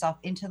immerse yourself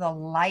into the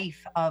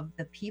life of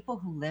the people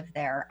who live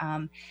there.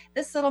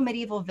 This little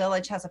medieval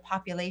village has a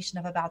population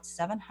of about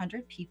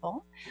 700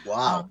 people.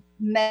 Wow.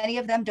 Many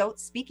of them don't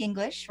speak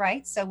English,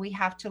 right? So we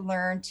have to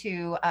learn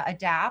to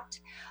adapt.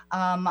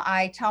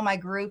 I tell my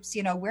groups,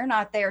 you know, we're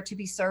not there to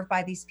be served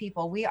by these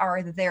people. We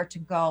are there to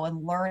go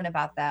and learn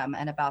about them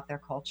and about their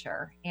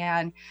culture.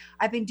 And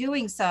I've been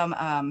doing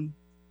some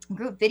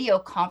group video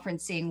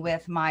conferencing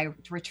with my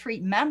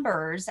retreat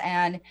members,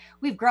 and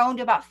we've grown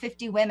to about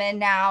 50 women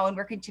now, and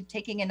we're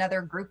taking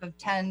another group of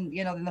 10,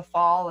 you know, in the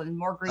fall, and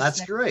more groups.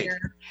 That's great.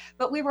 Year.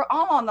 But we were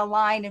all on the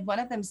line, and one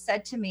of them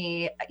said to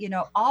me, you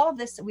know, all of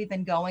this that we've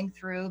been going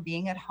through,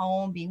 being at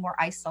home, being more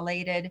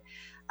isolated,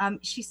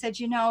 she said,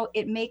 you know,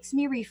 it makes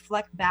me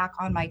reflect back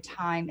on my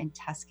time in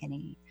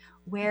Tuscany,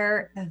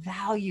 where the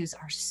values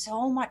are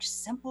so much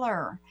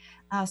simpler.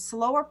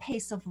 Slower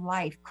pace of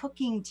life,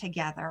 cooking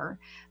together,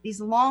 these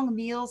long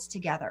meals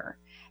together.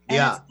 And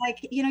it's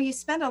like, you know, you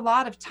spend a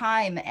lot of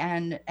time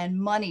and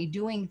money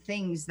doing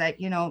things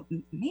that, you know,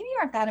 maybe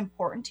aren't that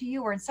important to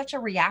you. We're in such a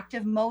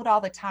reactive mode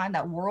all the time,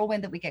 that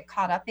whirlwind that we get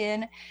caught up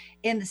in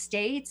the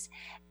States.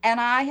 And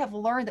I have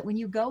learned that when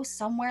you go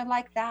somewhere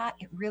like that,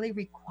 it really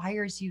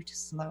requires you to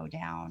slow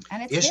down.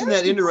 And it's Isn't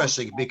that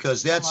interesting?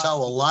 Because that's how a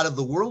lot of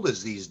the world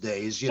is these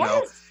days, you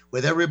know.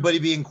 With everybody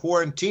being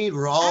quarantined,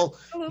 we're all,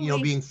 you know,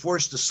 being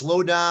forced to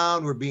slow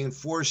down. We're being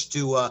forced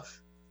to,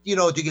 you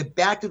know, to get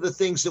back to the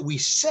things that we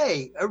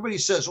say. Everybody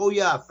says, oh,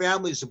 yeah,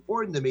 family is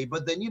important to me.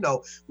 But then, you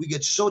know, we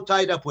get so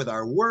tied up with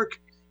our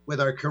work,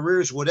 with our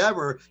careers,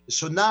 whatever.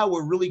 So now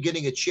we're really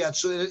getting a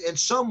chance. So in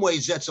some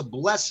ways, that's a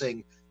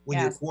blessing when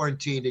you're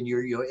quarantined and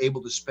you're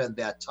able to spend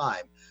that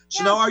time.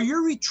 So now, are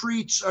your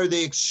retreats, are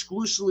they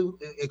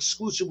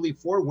exclusively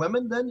for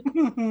women then?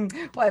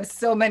 Well, I have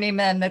so many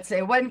men that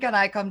say, when can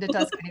I come to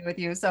Tuscany with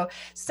you? So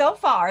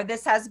far,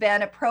 this has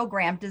been a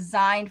program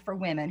designed for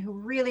women who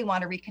really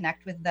want to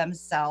reconnect with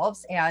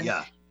themselves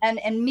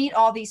and meet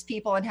all these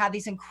people and have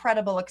these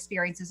incredible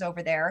experiences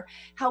over there.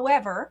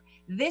 However,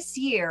 this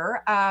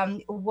year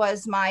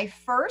was my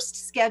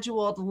first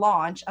scheduled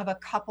launch of a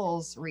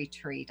couples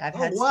retreat. I've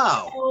had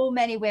so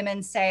many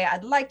women say,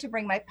 I'd like to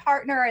bring my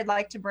partner, I'd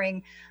like to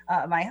bring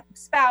my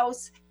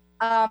spouse.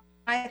 I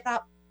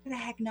thought, why the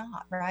heck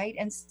not, right?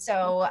 And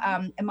so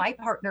my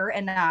partner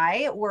and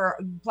I were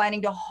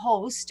planning to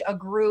host a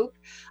group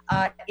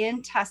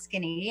in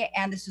Tuscany,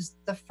 and this was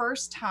the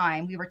first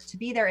time. We were to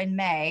be there in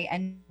May,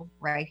 and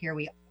right here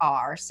we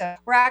are. So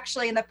we're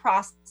actually in the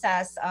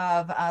process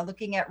of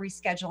looking at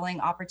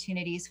rescheduling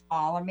opportunities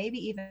fall or maybe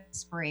even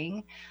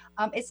spring.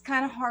 It's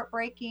kind of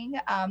heartbreaking,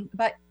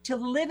 but to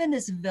live in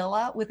this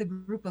villa with a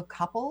group of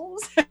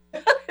couples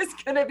is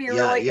going to be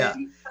really easy for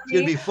me. It's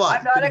going to be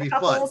fun. I'm not a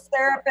couples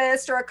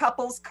therapist or a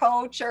couples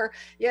coach, or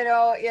you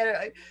know.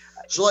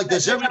 So like,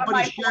 does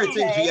everybody share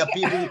things? You have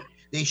people,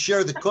 they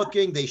share the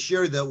cooking, they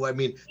share the. I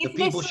mean, the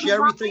people share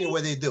everything, or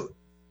what they do.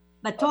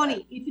 But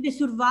Tony, if they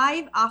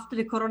survive after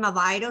the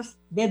coronavirus,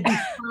 they'll be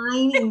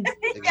fine.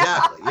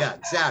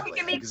 Exactly. We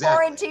can be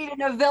quarantined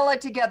in a villa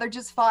together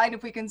just fine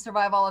if we can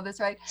survive all of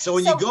this, right? So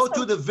when you go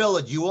to the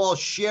villa, do you all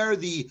share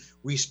the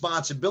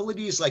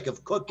responsibilities, like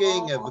of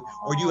cooking,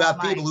 or do you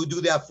have people who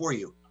do that for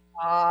you?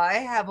 I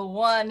have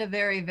one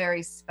very,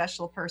 very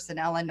special person,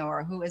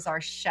 Eleanor, who is our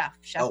chef,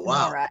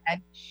 Nora,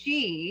 and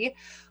she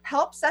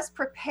helps us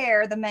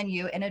prepare the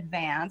menu in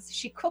advance.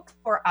 She cooks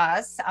for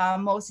us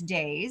most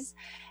days,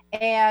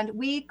 and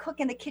we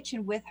cook in the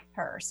kitchen with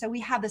her. So we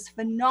have this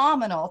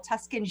phenomenal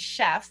Tuscan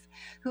chef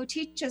who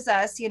teaches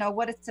us, you know,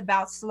 what it's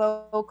about,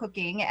 slow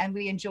cooking, and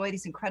we enjoy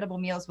these incredible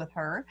meals with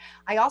her.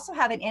 I also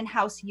have an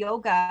in-house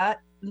yoga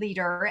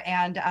leader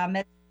and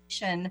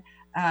meditation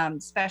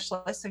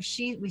specialist. So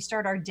we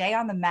start our day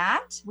on the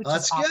mat, which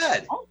is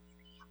good.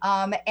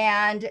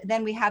 And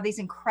then we have these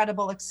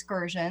incredible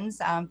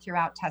excursions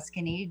throughout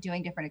Tuscany,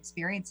 doing different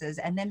experiences.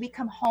 And then we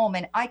come home,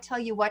 and I tell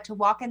you what, to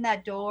walk in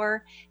that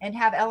door and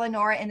have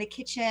Eleanor in the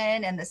kitchen,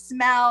 and the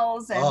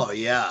smells, and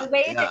the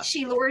way that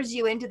she lures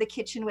you into the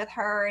kitchen with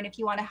her. And if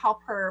you want to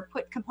help her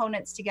put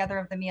components together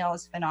of the meal,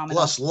 is phenomenal.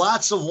 Plus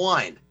lots of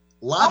wine.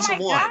 Lots of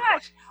wine.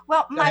 Gosh.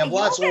 Well, my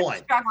yoga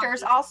instructor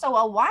is also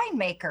a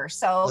winemaker,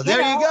 so there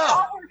you go. It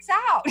all works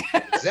out.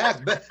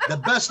 Exactly. The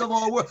best of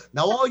all worlds.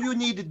 Now, all you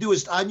need to do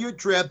is, on your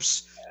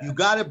trips, you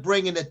got to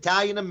bring an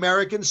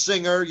Italian-American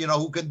singer, you know,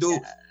 who can do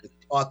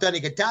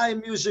authentic Italian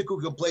music, who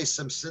can play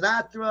some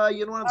Sinatra,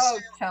 you know what I'm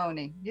saying? Oh,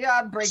 Tony. Yeah,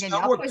 I'm bringing you.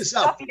 I'll put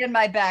coffee in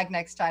my bag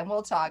next time.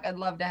 We'll talk. I'd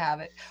love to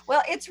have it.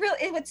 Well, it's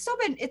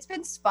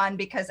been fun,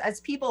 because as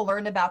people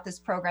learn about this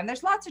program,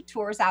 there's lots of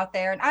tours out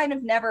there, and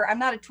I'm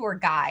not a tour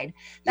guide.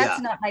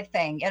 That's not my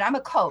thing. And I'm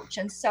a coach.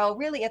 And so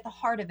really at the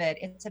heart of it,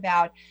 it's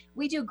about,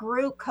 we do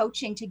group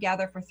coaching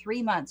together for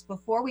 3 months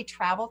before we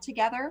travel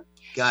together.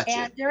 Gotcha.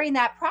 And during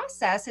that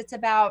process, it's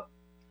about,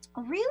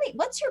 really,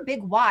 what's your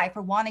big why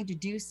for wanting to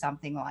do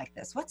something like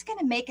this? What's going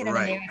to make it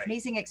an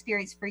amazing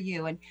experience for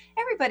you? And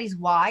everybody's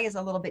why is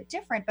a little bit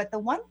different, but the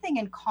one thing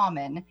in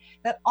common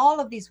that all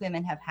of these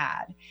women have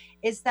had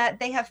is that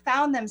they have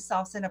found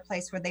themselves in a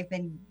place where they've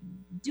been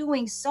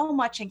doing so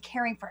much and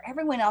caring for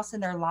everyone else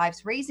in their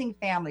lives, raising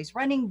families,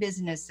 running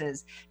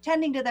businesses,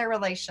 tending to their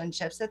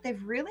relationships, that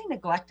they've really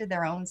neglected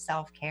their own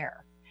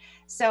self-care.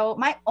 So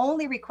my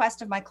only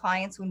request of my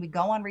clients when we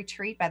go on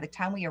retreat, by the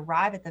time we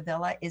arrive at the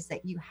villa, is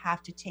that you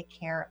have to take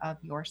care of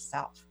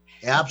yourself.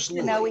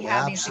 Absolutely. You know, we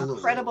have these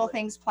incredible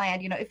things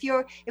planned. You know,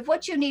 if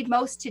what you need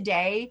most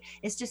today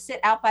is to sit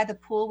out by the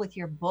pool with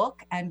your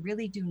book and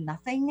really do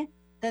nothing,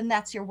 then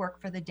that's your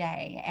work for the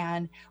day.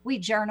 And we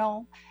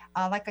journal.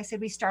 Like I said,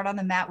 we start on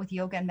the mat with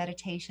yoga and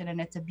meditation, and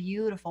it's a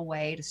beautiful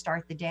way to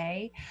start the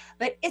day.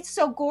 But it's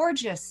so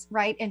gorgeous,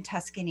 right, in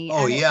Tuscany.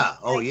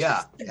 Absolutely.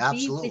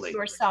 Be with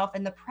yourself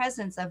in the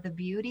presence of the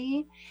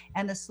beauty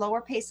and the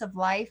slower pace of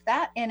life.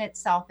 That in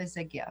itself is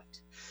a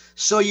gift.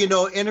 So, you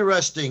know,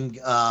 interesting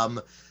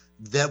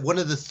that one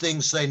of the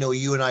things I know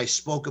you and I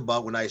spoke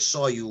about when I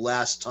saw you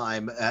last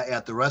time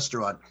at the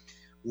restaurant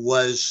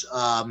was,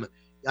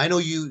 I know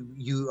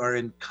you are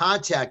in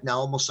contact now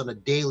almost on a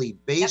daily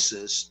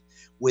basis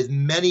with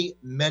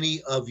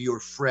many of your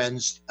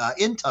friends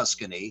in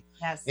Tuscany.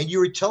 Yes. And you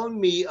were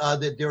telling me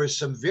that there are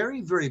some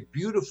very, very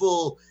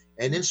beautiful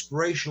and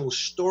inspirational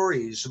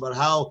stories about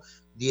how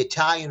the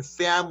Italian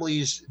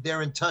families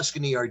there in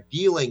Tuscany are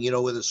dealing, you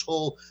know, with this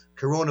whole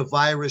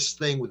coronavirus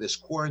thing, with this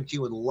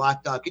quarantine, with the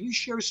lockdown. Can you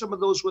share some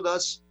of those with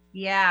us?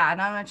 Yeah, and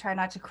I'm going to try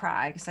not to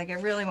cry because I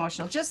get really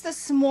emotional. Just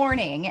this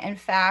morning, in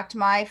fact,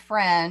 my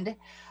friend,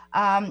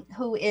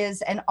 who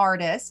is an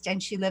artist,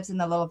 and she lives in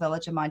the little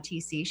village of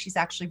Montisi. She's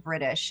actually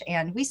British.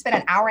 And we spent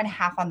an hour and a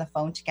half on the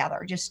phone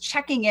together, just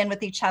checking in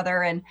with each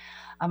other. And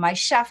my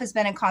chef has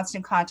been in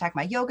constant contact,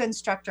 my yoga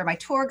instructor, my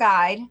tour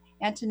guide,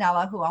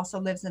 Antonella, who also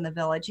lives in the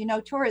village. You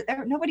know,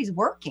 nobody's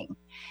working.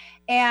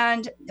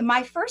 And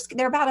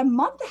they're about a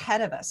month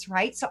ahead of us,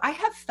 right? So I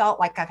have felt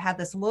like I've had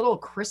this little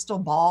crystal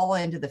ball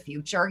into the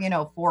future,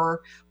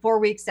 4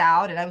 weeks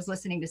out. And I was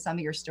listening to some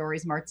of your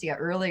stories, Marzia,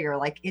 earlier,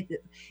 like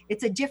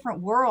it's a different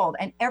world,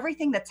 and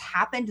everything that's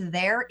happened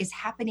there is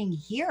happening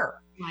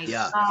here. And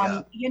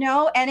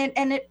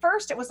at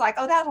first it was like,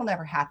 oh, that'll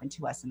never happen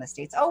to us in the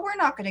States. Oh, we're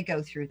not going to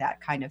go through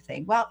that kind of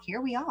thing. Well,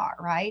 here we are,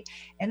 right?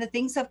 And the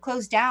things have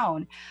closed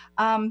down.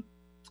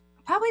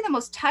 Probably the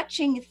most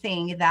touching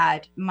thing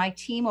that my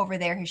team over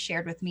there has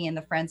shared with me and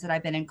the friends that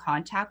I've been in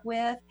contact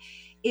with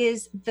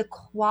is the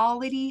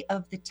quality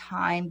of the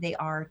time they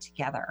are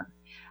together.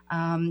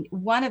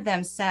 One of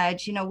them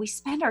said, we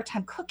spend our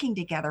time cooking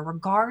together, we're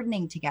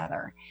gardening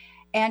together.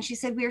 And she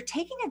said, we are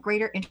taking a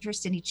greater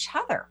interest in each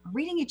other,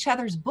 reading each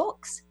other's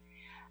books.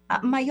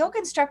 My yoga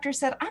instructor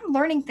said, I'm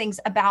learning things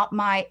about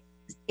my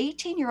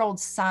 18-year-old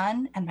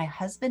son and my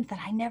husband that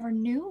I never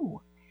knew.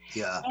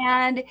 Yeah.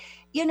 And,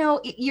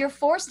 you're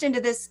forced into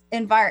this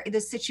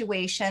this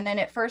situation. And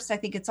at first, I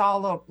think it's all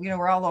a little,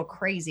 we're all a little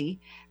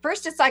crazy.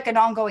 First, it's like an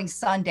ongoing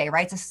Sunday,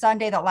 right? It's a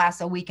Sunday that lasts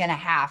a week and a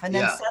half. And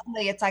then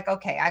suddenly it's like,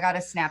 okay, I got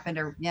to snap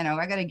into,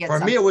 I got to get. For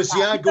me, it was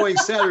the ongoing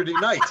Saturday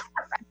night.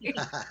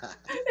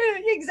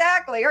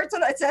 Exactly. Or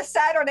it's a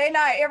Saturday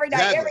night, every night.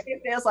 Exactly. Every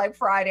day feels like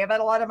Friday. I've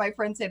had a lot of my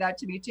friends say that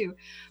to me too.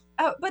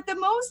 But the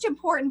most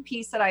important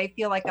piece that I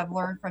feel like I've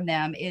learned from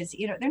them is,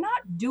 they're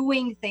not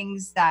doing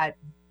things that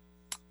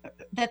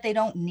they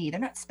don't need. They're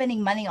not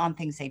spending money on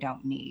things they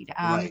don't need.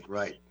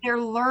 Right. They're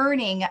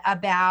learning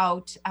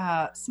about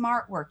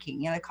smart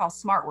working. They call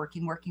smart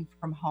working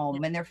from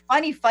home. And they're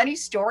funny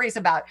stories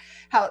about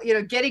how,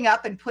 getting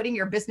up and putting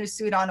your business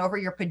suit on over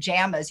your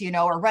pajamas,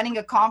 or running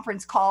a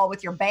conference call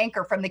with your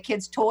banker from the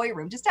kids' toy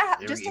room, just to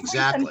bring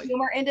some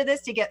humor into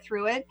this to get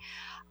through it.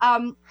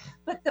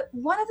 But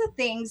one of the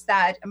things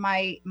that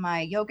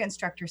my yoga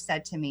instructor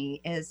said to me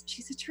is,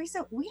 she said,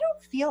 Teresa, we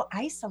don't feel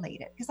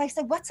isolated. Because I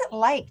said, what's it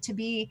like to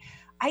be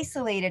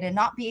isolated and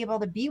not be able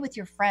to be with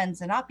your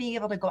friends and not be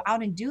able to go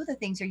out and do the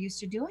things you're used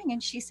to doing?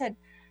 And she said,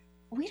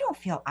 we don't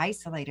feel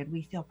isolated.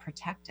 We feel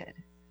protected.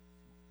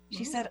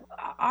 She said,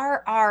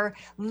 our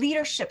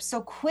leadership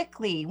so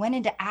quickly went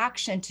into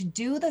action to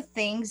do the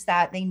things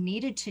that they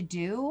needed to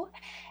do.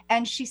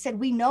 And she said,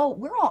 we know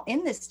we're all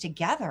in this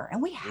together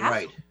and we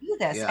have to do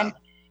this. Yeah. And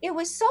it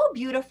was so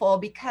beautiful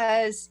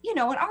because, in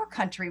our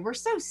country, we're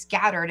so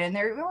scattered and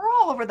we're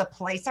all over the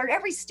place.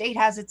 Every state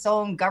has its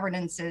own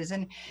governances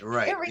and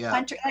every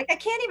country, like I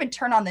can't even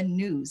turn on the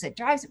news. It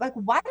drives like,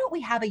 why don't we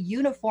have a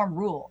uniform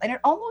rule? And it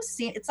almost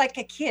seems, it's like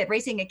a kid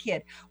raising a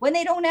kid. When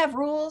they don't have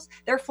rules,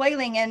 they're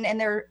flailing and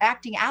they're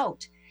acting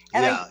out.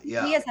 And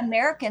we as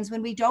Americans,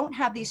 when we don't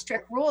have these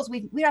strict rules,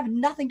 we have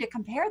nothing to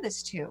compare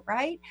this to,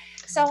 right?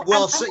 So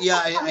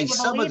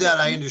some of that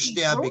I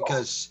understand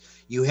because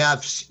you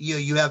have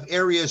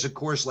areas, of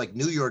course, like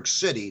New York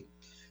City,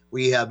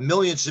 where you have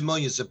millions and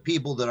millions of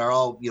people that are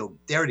all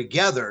there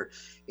together,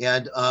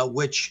 and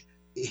which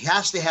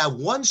has to have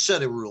one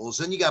set of rules.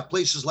 Then you got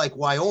places like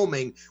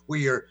Wyoming, where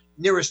your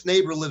nearest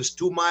neighbor lives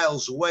 2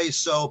 miles away.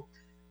 So,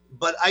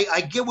 but I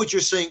get what you're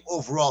saying.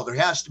 Overall, there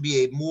has to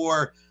be a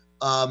more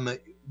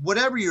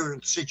whatever your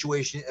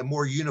situation, a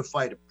more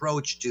unified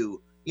approach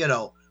to,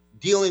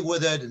 dealing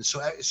with it. And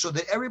so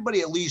that everybody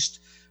at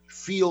least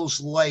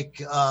feels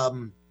like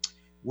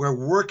we're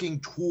working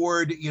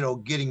toward,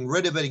 getting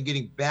rid of it and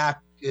getting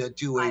back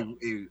to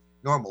a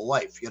normal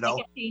life,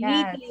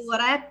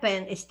 What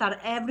happened is that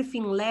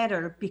everything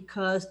later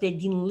because they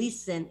didn't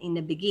listen in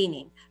the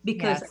beginning,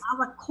 because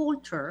our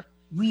culture,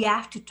 we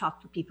have to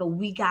talk to people.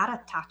 We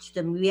gotta touch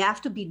them. We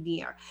have to be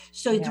near.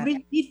 So it's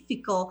really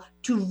difficult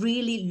to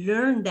really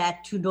learn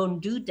that, to don't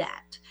do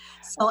that.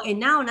 So, and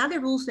now another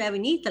rules we have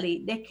in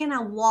Italy, they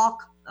cannot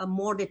walk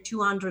more than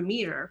 200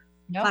 meters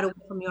far away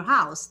from your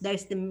house.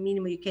 That's the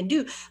minimum you can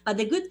do. But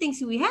the good things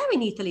we have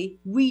in Italy,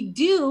 we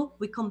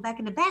come back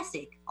in the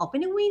basic.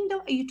 Open a window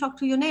and you talk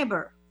to your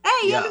neighbor.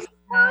 Hey,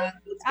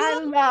 I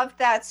love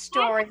that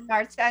story,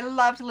 Marcia. I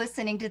loved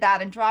listening to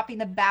that and dropping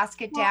the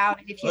basket down.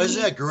 And if you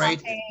isn't that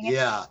great?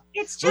 Yeah.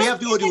 It's just, we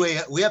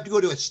have to go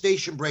to a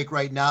station break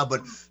right now,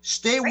 but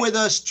stay with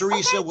us,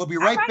 Teresa. Okay. We'll be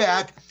right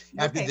back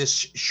after this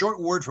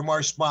short word from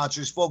our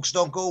sponsors. Folks,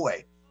 don't go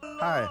away.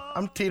 Hi,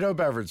 I'm Tito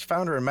Beveridge,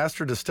 founder and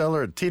master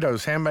distiller at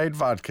Tito's Handmade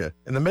Vodka.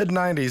 In the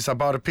mid-90s, I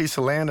bought a piece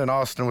of land in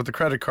Austin with a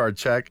credit card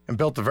check and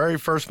built the very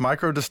first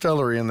micro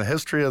distillery in the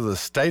history of the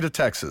state of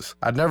Texas.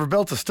 I'd never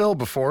built a still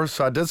before,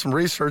 so I did some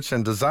research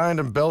and designed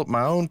and built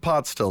my own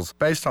pot stills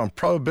based on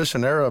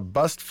Prohibition-era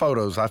bust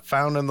photos I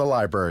found in the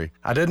library.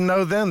 I didn't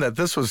know then that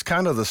this was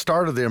kind of the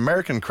start of the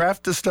American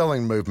craft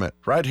distilling movement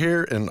right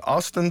here in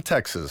Austin,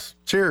 Texas.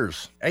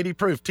 Cheers. 80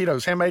 proof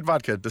Tito's handmade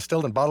vodka,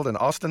 distilled and bottled in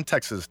Austin,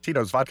 Texas.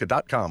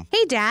 Tito'sVodka.com.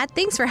 Hey, Dad,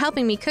 thanks for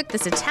helping me cook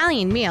this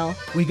Italian meal.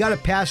 We got to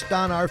pass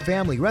down our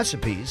family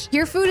recipes.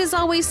 Your food is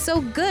always so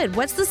good.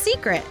 What's the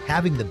secret?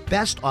 Having the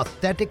best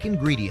authentic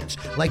ingredients,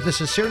 like the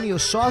Cicernio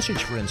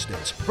sausage, for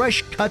instance.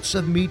 Fresh cuts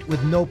of meat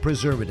with no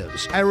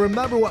preservatives. I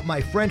remember what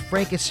my friend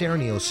Frank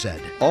Cicernio said.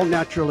 All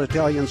natural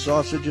Italian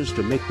sausages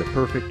to make the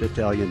perfect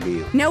Italian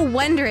meal. No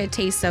wonder it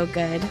tastes so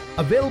good.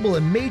 Available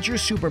in major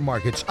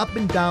supermarkets up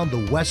and down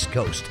the West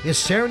Coast.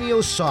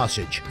 Cicernio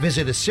sausage.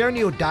 Visit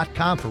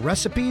Cicernio.com for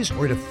recipes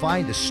or to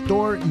find a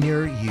store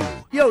near you.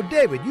 Yo,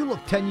 David, you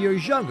look 10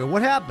 years younger.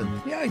 What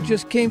happened? Yeah, I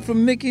just came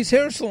from Mickey's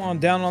Hair Salon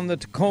down on the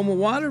Tacoma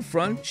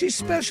waterfront. She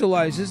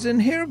specializes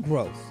in hair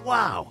growth.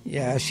 Wow.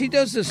 Yeah, she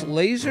does this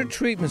laser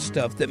treatment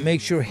stuff that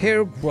makes your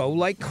hair grow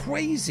like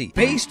crazy,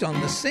 based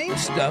on the same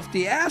stuff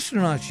the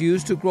astronauts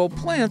use to grow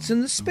plants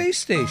in the space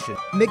station.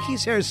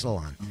 Mickey's Hair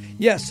Salon.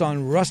 Yes,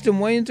 on Ruston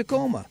Way in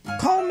Tacoma.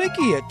 Call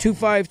Mickey at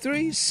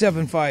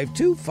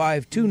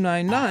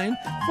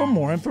 253-752-5299 for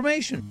more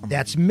information.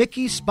 That's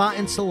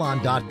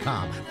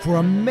MickeySpaAndSalon.com for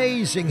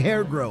amazing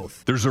hair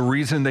growth. There's a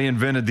reason they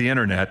invented the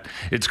internet.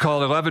 It's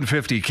called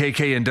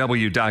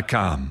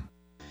 1150kknw.com.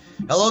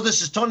 Hello,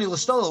 this is Tony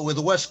Listolo with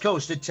the West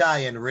Coast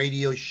Italian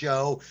Radio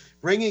Show,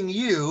 bringing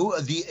you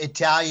the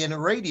Italian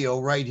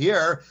radio right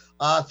here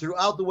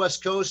throughout the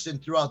West Coast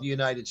and throughout the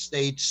United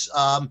States.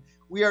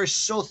 We are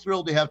so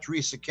thrilled to have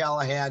Teresa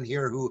Callahan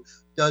here, who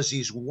does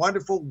these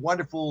wonderful,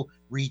 wonderful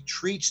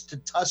retreats to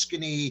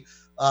Tuscany.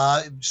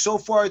 So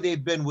far,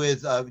 they've been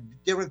with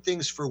different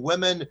things for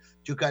women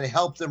to kind of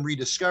help them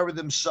rediscover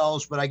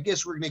themselves. But I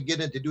guess we're going to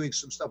get into doing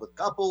some stuff with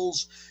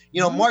couples.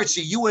 You know,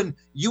 Marcy, you and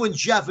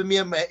Jeff and me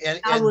and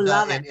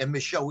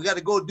Michelle, we got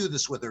to go do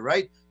this with her,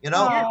 right? You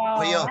know,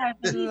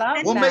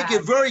 we'll make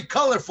it very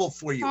colorful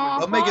for you.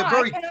 We'll make it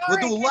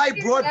we'll do live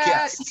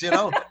broadcasts, you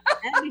know.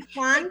 That'll be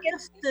fun.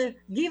 Just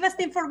give us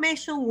the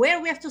information where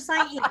we have to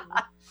sign in.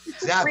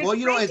 Exactly. Well,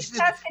 you know, it's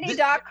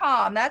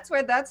Tuscany.com. That's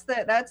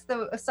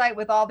the site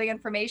with all the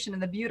information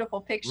and the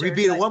beautiful pictures.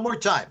 Repeat it one more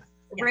time.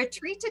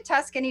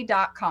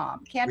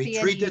 Retreattotuscany.com.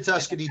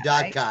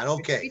 Retreattotuscany.com.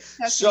 Okay.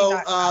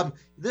 So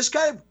this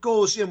kind of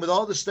goes in with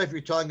all the stuff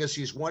you're telling us,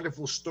 these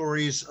wonderful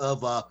stories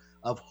of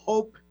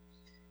hope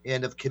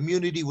and of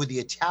community with the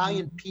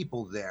Italian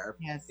people there.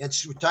 Yes. And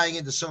so tying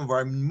into some of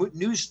our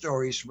news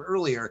stories from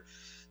earlier.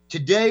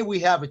 Today we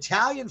have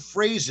Italian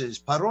phrases,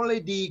 parole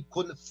di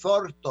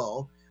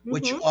conforto,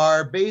 which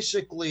are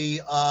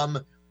basically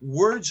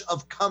words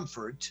of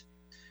comfort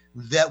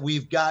that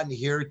we've gotten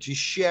here to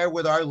share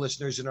with our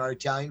listeners in our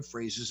Italian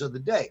phrases of the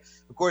day.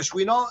 Of course,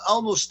 we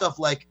all know stuff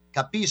like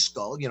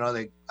capisco, you know,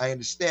 I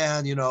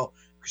understand, you know,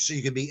 so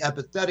you can be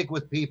empathetic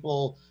with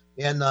people,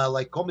 and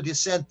like come ti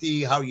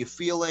senti, how are you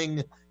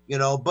feeling, you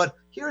know. But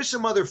here are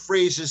some other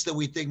phrases that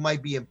we think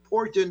might be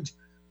important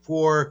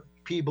for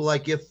people.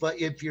 Like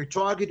if you're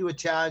talking to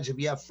Italians, if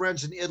you have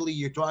friends in Italy,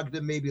 you're talking to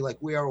them maybe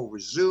like we are over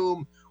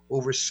Zoom,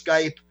 over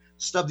Skype,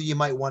 stuff that you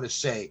might want to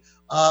say.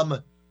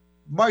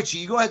 Marcy,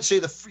 you go ahead and say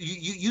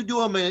you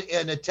do them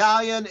in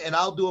Italian and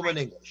I'll do them in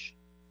English.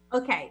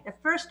 Okay, the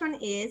first one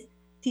is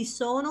ti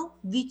sono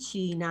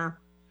vicina.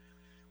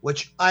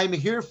 Which I'm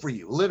here for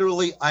you.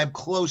 Literally, I'm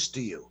close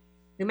to you.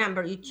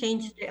 Remember, you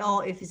change the O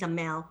if it's a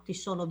male. Ti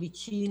sono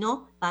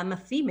vicino. If I'm a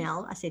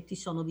female, I say ti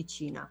sono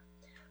vicina.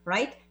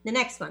 Right? The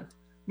next one.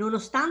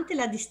 Nonostante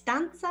la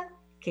distanza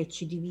che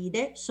ci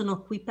divide,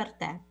 sono qui per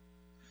te.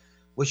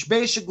 Which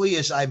basically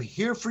is, I'm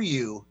here for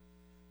you,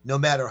 no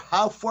matter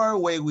how far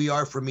away we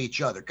are from each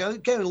other. Kind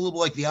of a little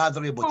like the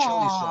Andrea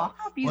Bocelli song.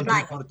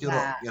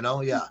 You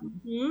know, yeah.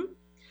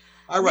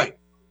 All right.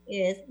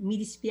 Is mi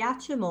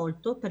dispiace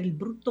molto per il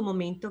brutto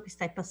momento che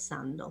stai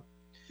passando.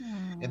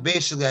 And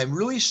basically, I'm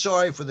really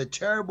sorry for the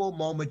terrible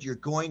moment you're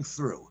going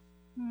through.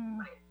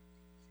 And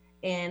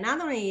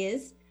another one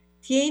is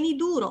tieni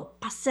duro,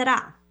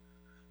 passerà.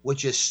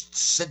 Which is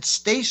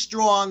stay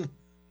strong,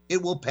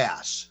 it will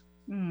pass.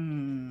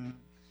 And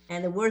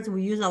the words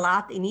we use a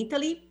lot in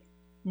Italy,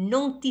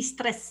 non ti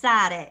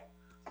stressare.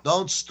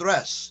 Don't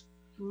stress.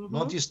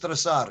 Non ti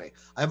stressare.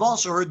 I've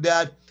also heard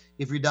that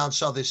if you're down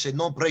south, they say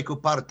non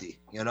preoccuparti,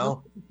 you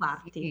know?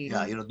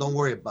 Yeah, you know, don't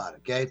worry about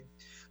it, okay?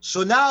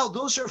 So now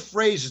those are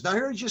phrases. Now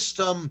here are just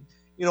you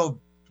know,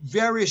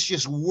 various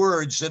just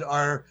words that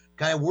are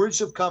kind of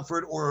words of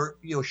comfort or,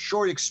 you know,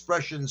 short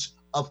expressions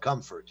of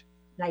comfort.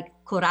 Like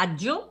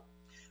coraggio.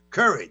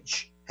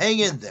 Courage. Hang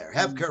in there.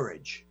 Have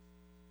courage.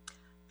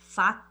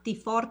 Fatti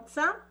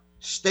forza.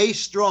 Stay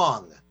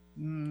strong.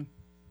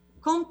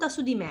 Conta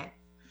su di me.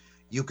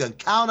 You can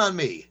count on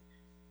me.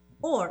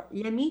 Or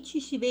gli amici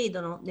si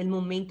vedono nel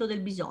momento del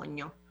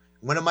bisogno.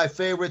 One of my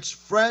favorites,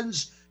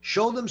 friends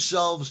show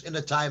themselves in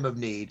a time of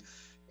need.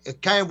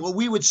 Kind of what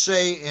we would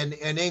say in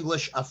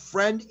English, a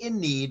friend in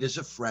need is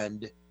a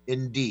friend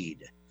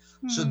indeed.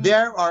 So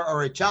there are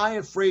our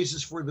Italian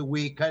phrases for the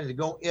week, kind of to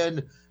go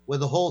in with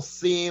the whole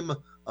theme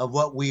of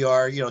what we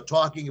are, you know,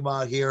 talking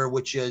about here,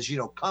 which is, you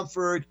know,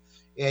 comfort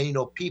and, you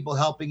know, people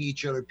helping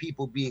each other,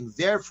 people being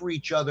there for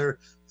each other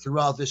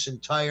throughout this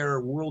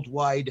entire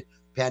worldwide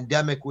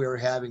pandemic we are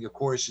having. Of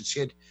course, it's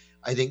hit.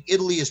 I think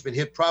Italy has been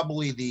hit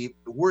probably the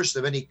worst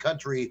of any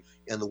country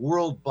in the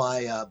world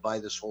by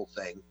this whole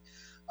thing.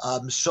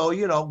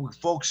 So,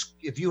 folks,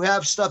 if you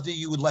have stuff that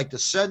you would like to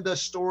send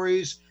us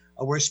stories,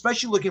 we're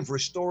especially looking for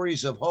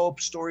stories of hope,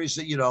 stories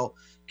that,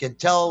 can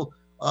tell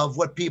of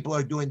what people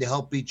are doing to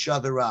help each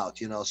other out,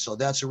 so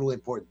that's a really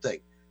important thing.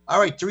 All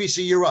right,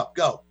 Teresa, you're up.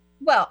 Go.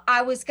 Well,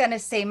 I was going to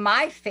say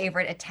my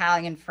favorite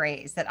Italian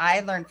phrase that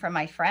I learned from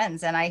my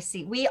friends, and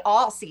we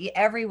all see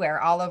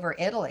everywhere, all over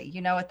Italy.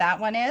 You know what that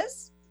one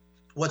is?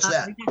 What's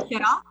that?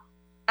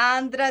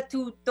 Andrà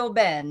tutto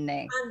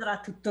bene.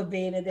 Andrà tutto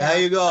bene.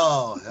 There you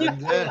go.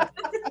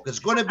 It's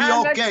going to be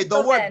okay.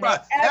 Don't worry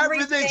about it.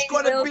 Everything's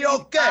going to be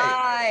okay.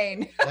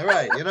 Fine. All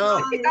right, You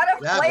got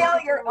to flail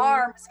your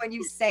arms when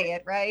you say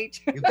it, right?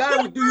 You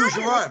got to use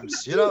your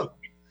arms,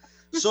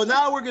 So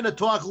now we're going to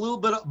talk a little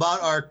bit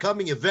about our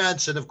coming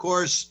events. And of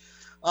course,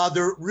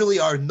 there really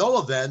are no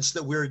events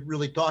that we're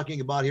really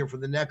talking about here for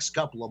the next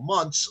couple of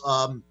months.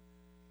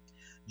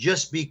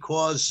 Just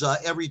because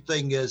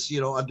everything is,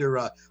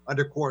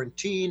 under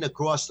quarantine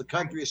across the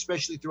country,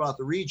 especially throughout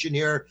the region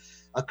here.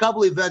 A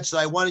couple events that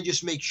I want to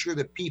just make sure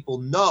that people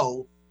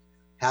know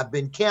have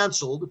been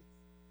canceled.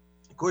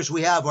 Of course,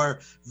 we have our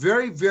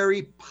very,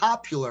 very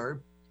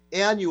popular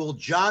annual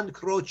John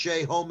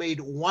Croce Homemade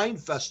Wine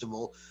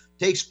Festival.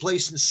 Takes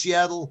place in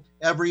Seattle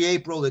every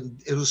April,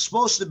 and it was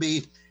supposed to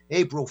be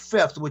April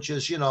 5th, which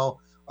is,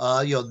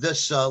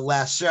 this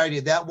last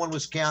Saturday. That one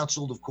was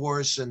canceled, of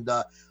course, and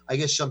I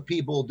guess some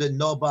people didn't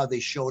know about it. They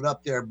showed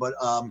up there, but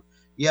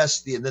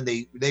yes, and then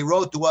they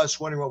wrote to us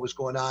wondering what was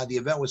going on. The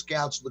event was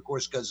canceled, of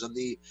course, because of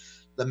the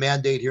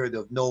mandate here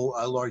of no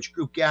large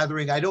group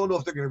gathering. I don't know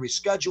if they're going to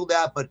reschedule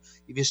that, but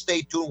if you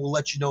stay tuned, we'll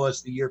let you know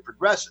as the year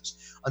progresses.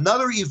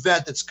 Another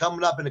event that's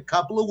coming up in a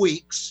couple of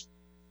weeks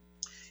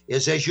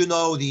is, as you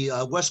know, the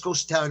West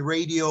Coast Italian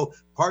Radio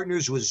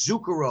partners with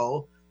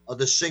Zucchero,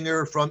 the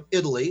singer from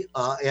Italy,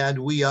 and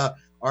we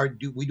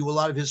do a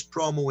lot of his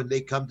promo when they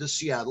come to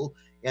Seattle.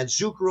 And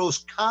Zucchero's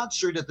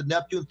concert at the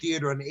Neptune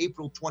Theater on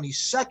April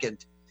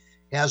 22nd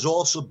has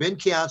also been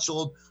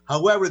canceled.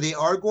 However, they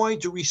are going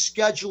to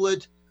reschedule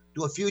it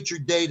to a future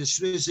date. As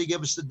soon as they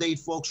give us the date,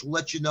 folks, we'll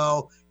let you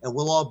know, and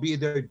we'll all be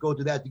there to go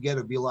to that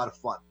together. It'll be a lot of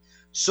fun.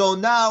 So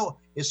now,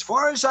 as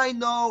far as I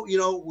know,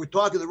 we're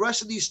talking the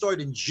rest of these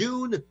start in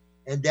June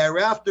and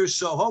thereafter.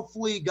 So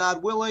hopefully,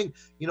 God willing,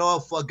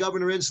 if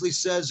Governor Inslee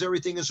says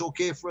everything is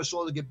okay for us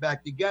all to get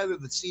back together,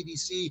 the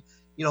CDC,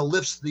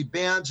 lifts the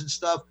bans and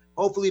stuff.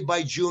 Hopefully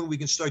by June, we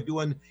can start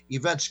doing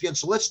events again.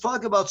 So let's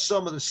talk about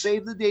some of the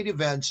Save the Date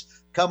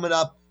events coming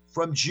up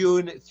from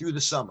June through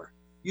the summer.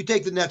 You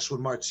take the next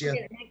one, Marcia.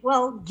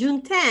 Well,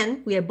 June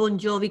 10, we have Bon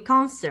Jovi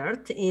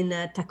concert in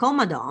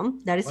Tacoma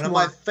Dome. That is one of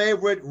my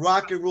favorite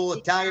rock and roll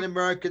Italian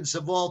Americans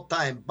of all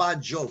time, Bon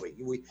Jovi.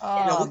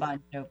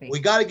 Bon Jovi. We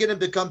got to get him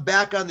to come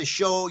back on the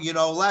show.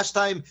 Last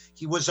time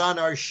he was on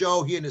our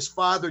show, he and his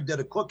father did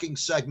a cooking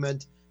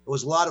segment. It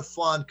was a lot of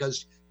fun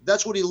because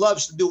that's what he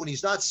loves to do. When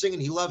he's not singing,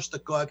 he loves to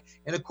cook.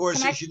 And of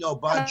course, as you know,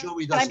 Bon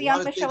Jovi does a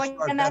lot of things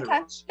for our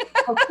veterans.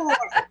 Of course.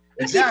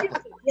 Exactly.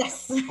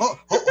 Yes.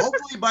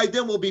 Hopefully by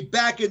then we'll be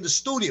back in the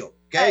studio.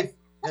 Okay.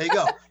 There you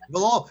go.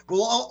 We'll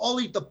all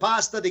eat the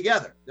pasta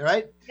together. All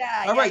right.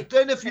 Yeah. All right.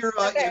 Then if you're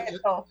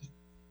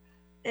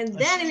and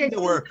then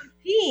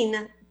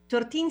in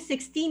 13,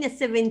 16, and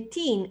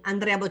 17,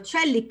 Andrea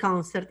Bocelli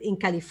concert in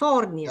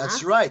California.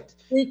 That's right.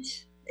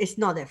 Which is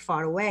not that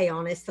far away,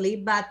 honestly,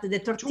 but the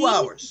 13 2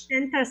 hours.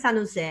 Center San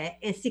Jose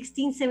and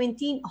 16,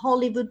 17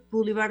 Hollywood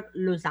Boulevard,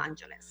 Los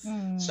Angeles.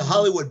 It's the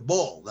Hollywood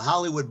Bowl,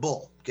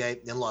 okay,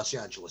 in Los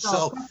Angeles.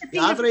 So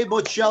Andrea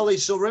Bocelli.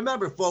 So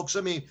remember, folks,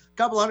 a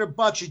couple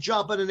 $100, you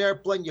jump on an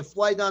airplane, you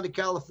fly down to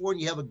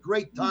California, you have a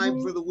great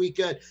time for the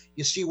weekend.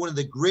 You see one of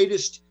the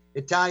greatest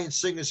Italian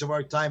singers of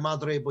our time,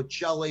 Andrea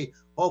Bocelli.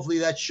 Hopefully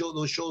those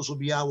shows will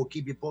be on. We'll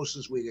keep you posted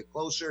as we get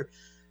closer.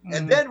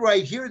 And then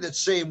right here that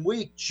same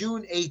week,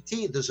 June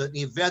 18th, is an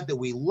event that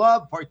we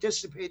love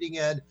participating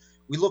in.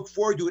 We look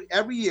forward to it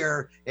every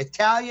year,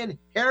 Italian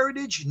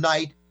Heritage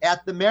Night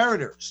at the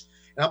Mariners.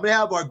 And I'm going to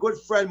have our good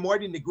friend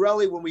Marty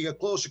Negrelli, when we get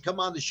closer, come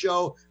on the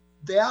show.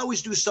 They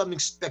always do something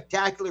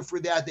spectacular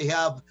for that. They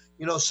have,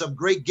 some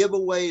great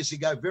giveaways. They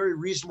got very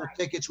reasonable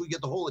tickets. We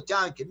get the whole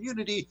Italian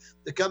community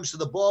that comes to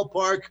the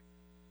ballpark.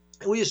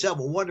 And we just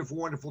have a wonderful,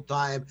 wonderful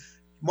time.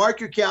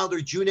 Mark your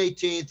calendar, June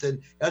 18th, and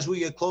as we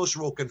get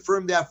closer, we'll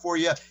confirm that for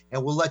you,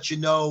 and we'll let you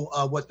know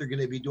what they're going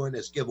to be doing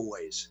as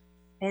giveaways.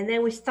 And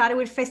then we started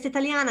with Festa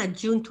Italiana,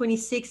 June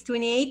 26,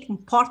 28 in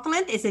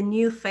Portland is a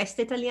new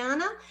Festa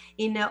Italiana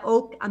in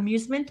Oak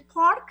Amusement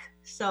Park.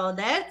 So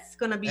that's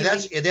going to be... And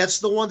that's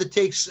the one that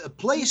takes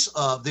place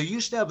of, they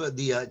used to have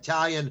the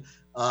Italian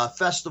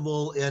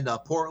festival in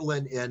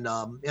Portland in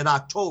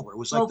October. It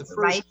was like the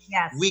first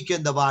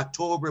weekend of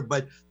October,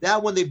 but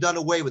that one they've done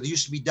away with. It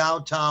used to be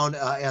downtown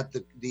at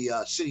the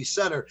city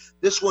center.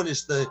 This one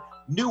is the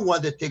new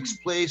one that takes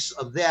place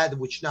of that,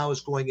 which now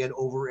is going in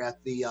over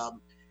at the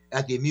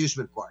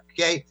amusement park.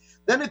 Okay.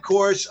 Then of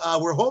course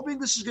we're hoping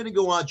this is going to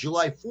go on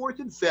July 4th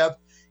and 5th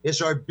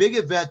is our big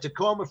event.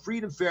 Tacoma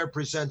Freedom Fair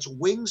presents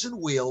Wings and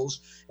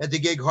Wheels at the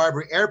Gig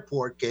Harbor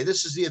Airport. Okay,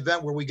 this is the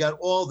event where we got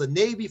all the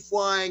Navy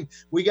flying,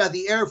 we got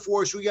the Air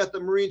Force, we got the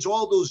Marines,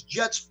 all those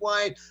jets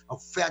flying, a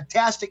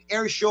fantastic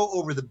air show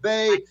over the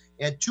bay,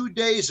 and 2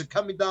 days of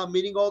coming down,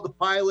 meeting all the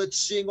pilots,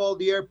 seeing all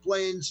the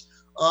airplanes.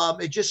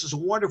 It just is a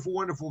wonderful,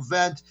 wonderful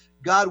event.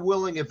 God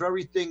willing, if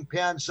everything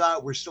pans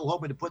out, we're still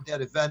hoping to put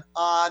that event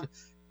on,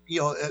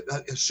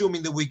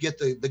 assuming that we get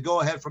the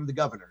go-ahead from the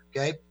governor,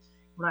 okay?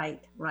 Right.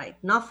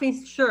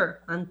 Nothing's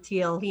sure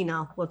until,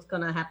 what's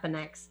going to happen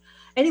next.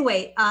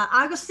 Anyway,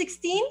 August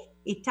 16,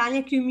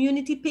 Italian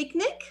Community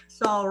Picnic.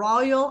 So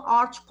Royal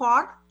Arch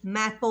Park,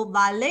 Maple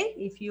Valley.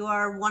 If you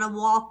want to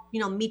walk,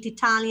 meet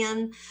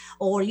Italian,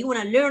 or you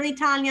want to learn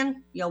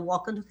Italian, you're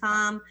welcome to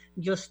come.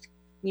 Just,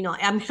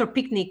 I'm sure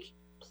picnic,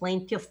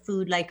 plenty of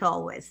food like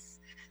always.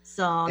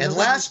 So, and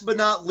last but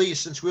not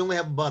least, since we only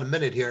have about a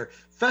minute here,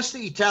 Festa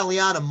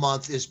Italiana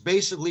month is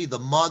basically the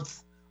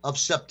month of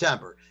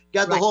September. You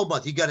got the whole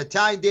month. You got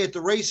Italian Day at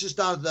the races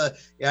down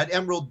at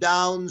Emerald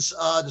Downs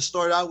to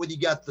start out with. You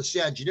got the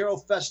San Gennaro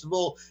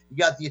Festival. You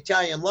got the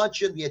Italian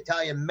Luncheon, the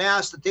Italian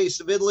Mass, the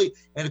Taste of Italy,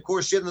 and of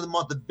course, the end of the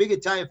month, the big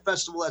Italian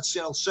Festival at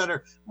Seattle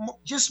Center.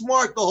 Just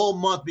mark the whole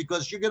month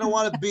because you're going to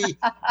want to be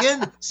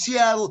in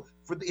Seattle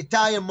for the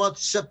Italian month,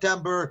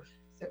 September.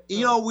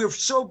 We're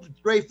so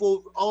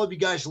grateful all of you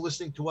guys are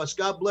listening to us.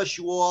 God bless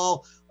you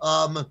all.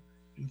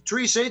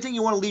 Teresa, anything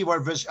you want to leave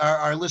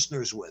our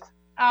listeners with?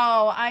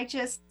 Oh, I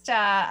just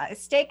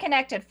stay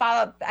connected.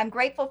 Follow. I'm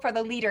grateful for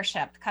the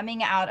leadership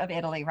coming out of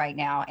Italy right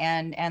now,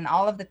 and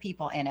all of the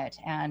people in it.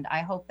 And I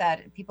hope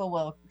that people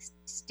will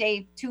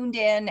stay tuned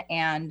in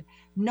and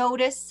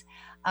notice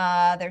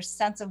their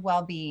sense of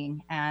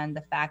well-being and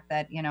the fact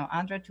that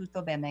andrà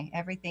tutto bene.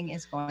 Everything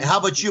is going. And how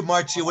about you,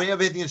 Marcia? What do you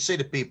have anything to say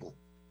to people?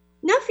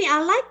 Nothing.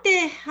 I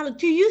like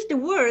to use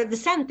the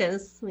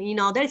sentence.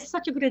 That is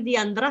such a good idea.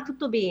 Andrà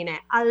tutto bene.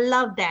 I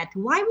love that.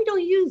 Why we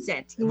don't use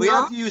it? We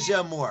have to use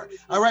that more.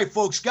 All right,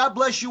 folks. God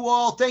bless you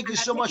all. Thank you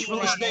so much for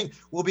listening.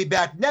 We'll be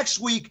back next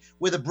week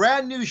with a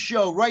brand new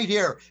show right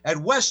here at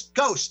West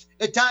Coast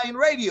Italian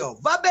Radio.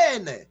 Va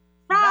bene.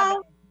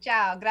 Ciao.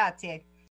 Ciao. Grazie.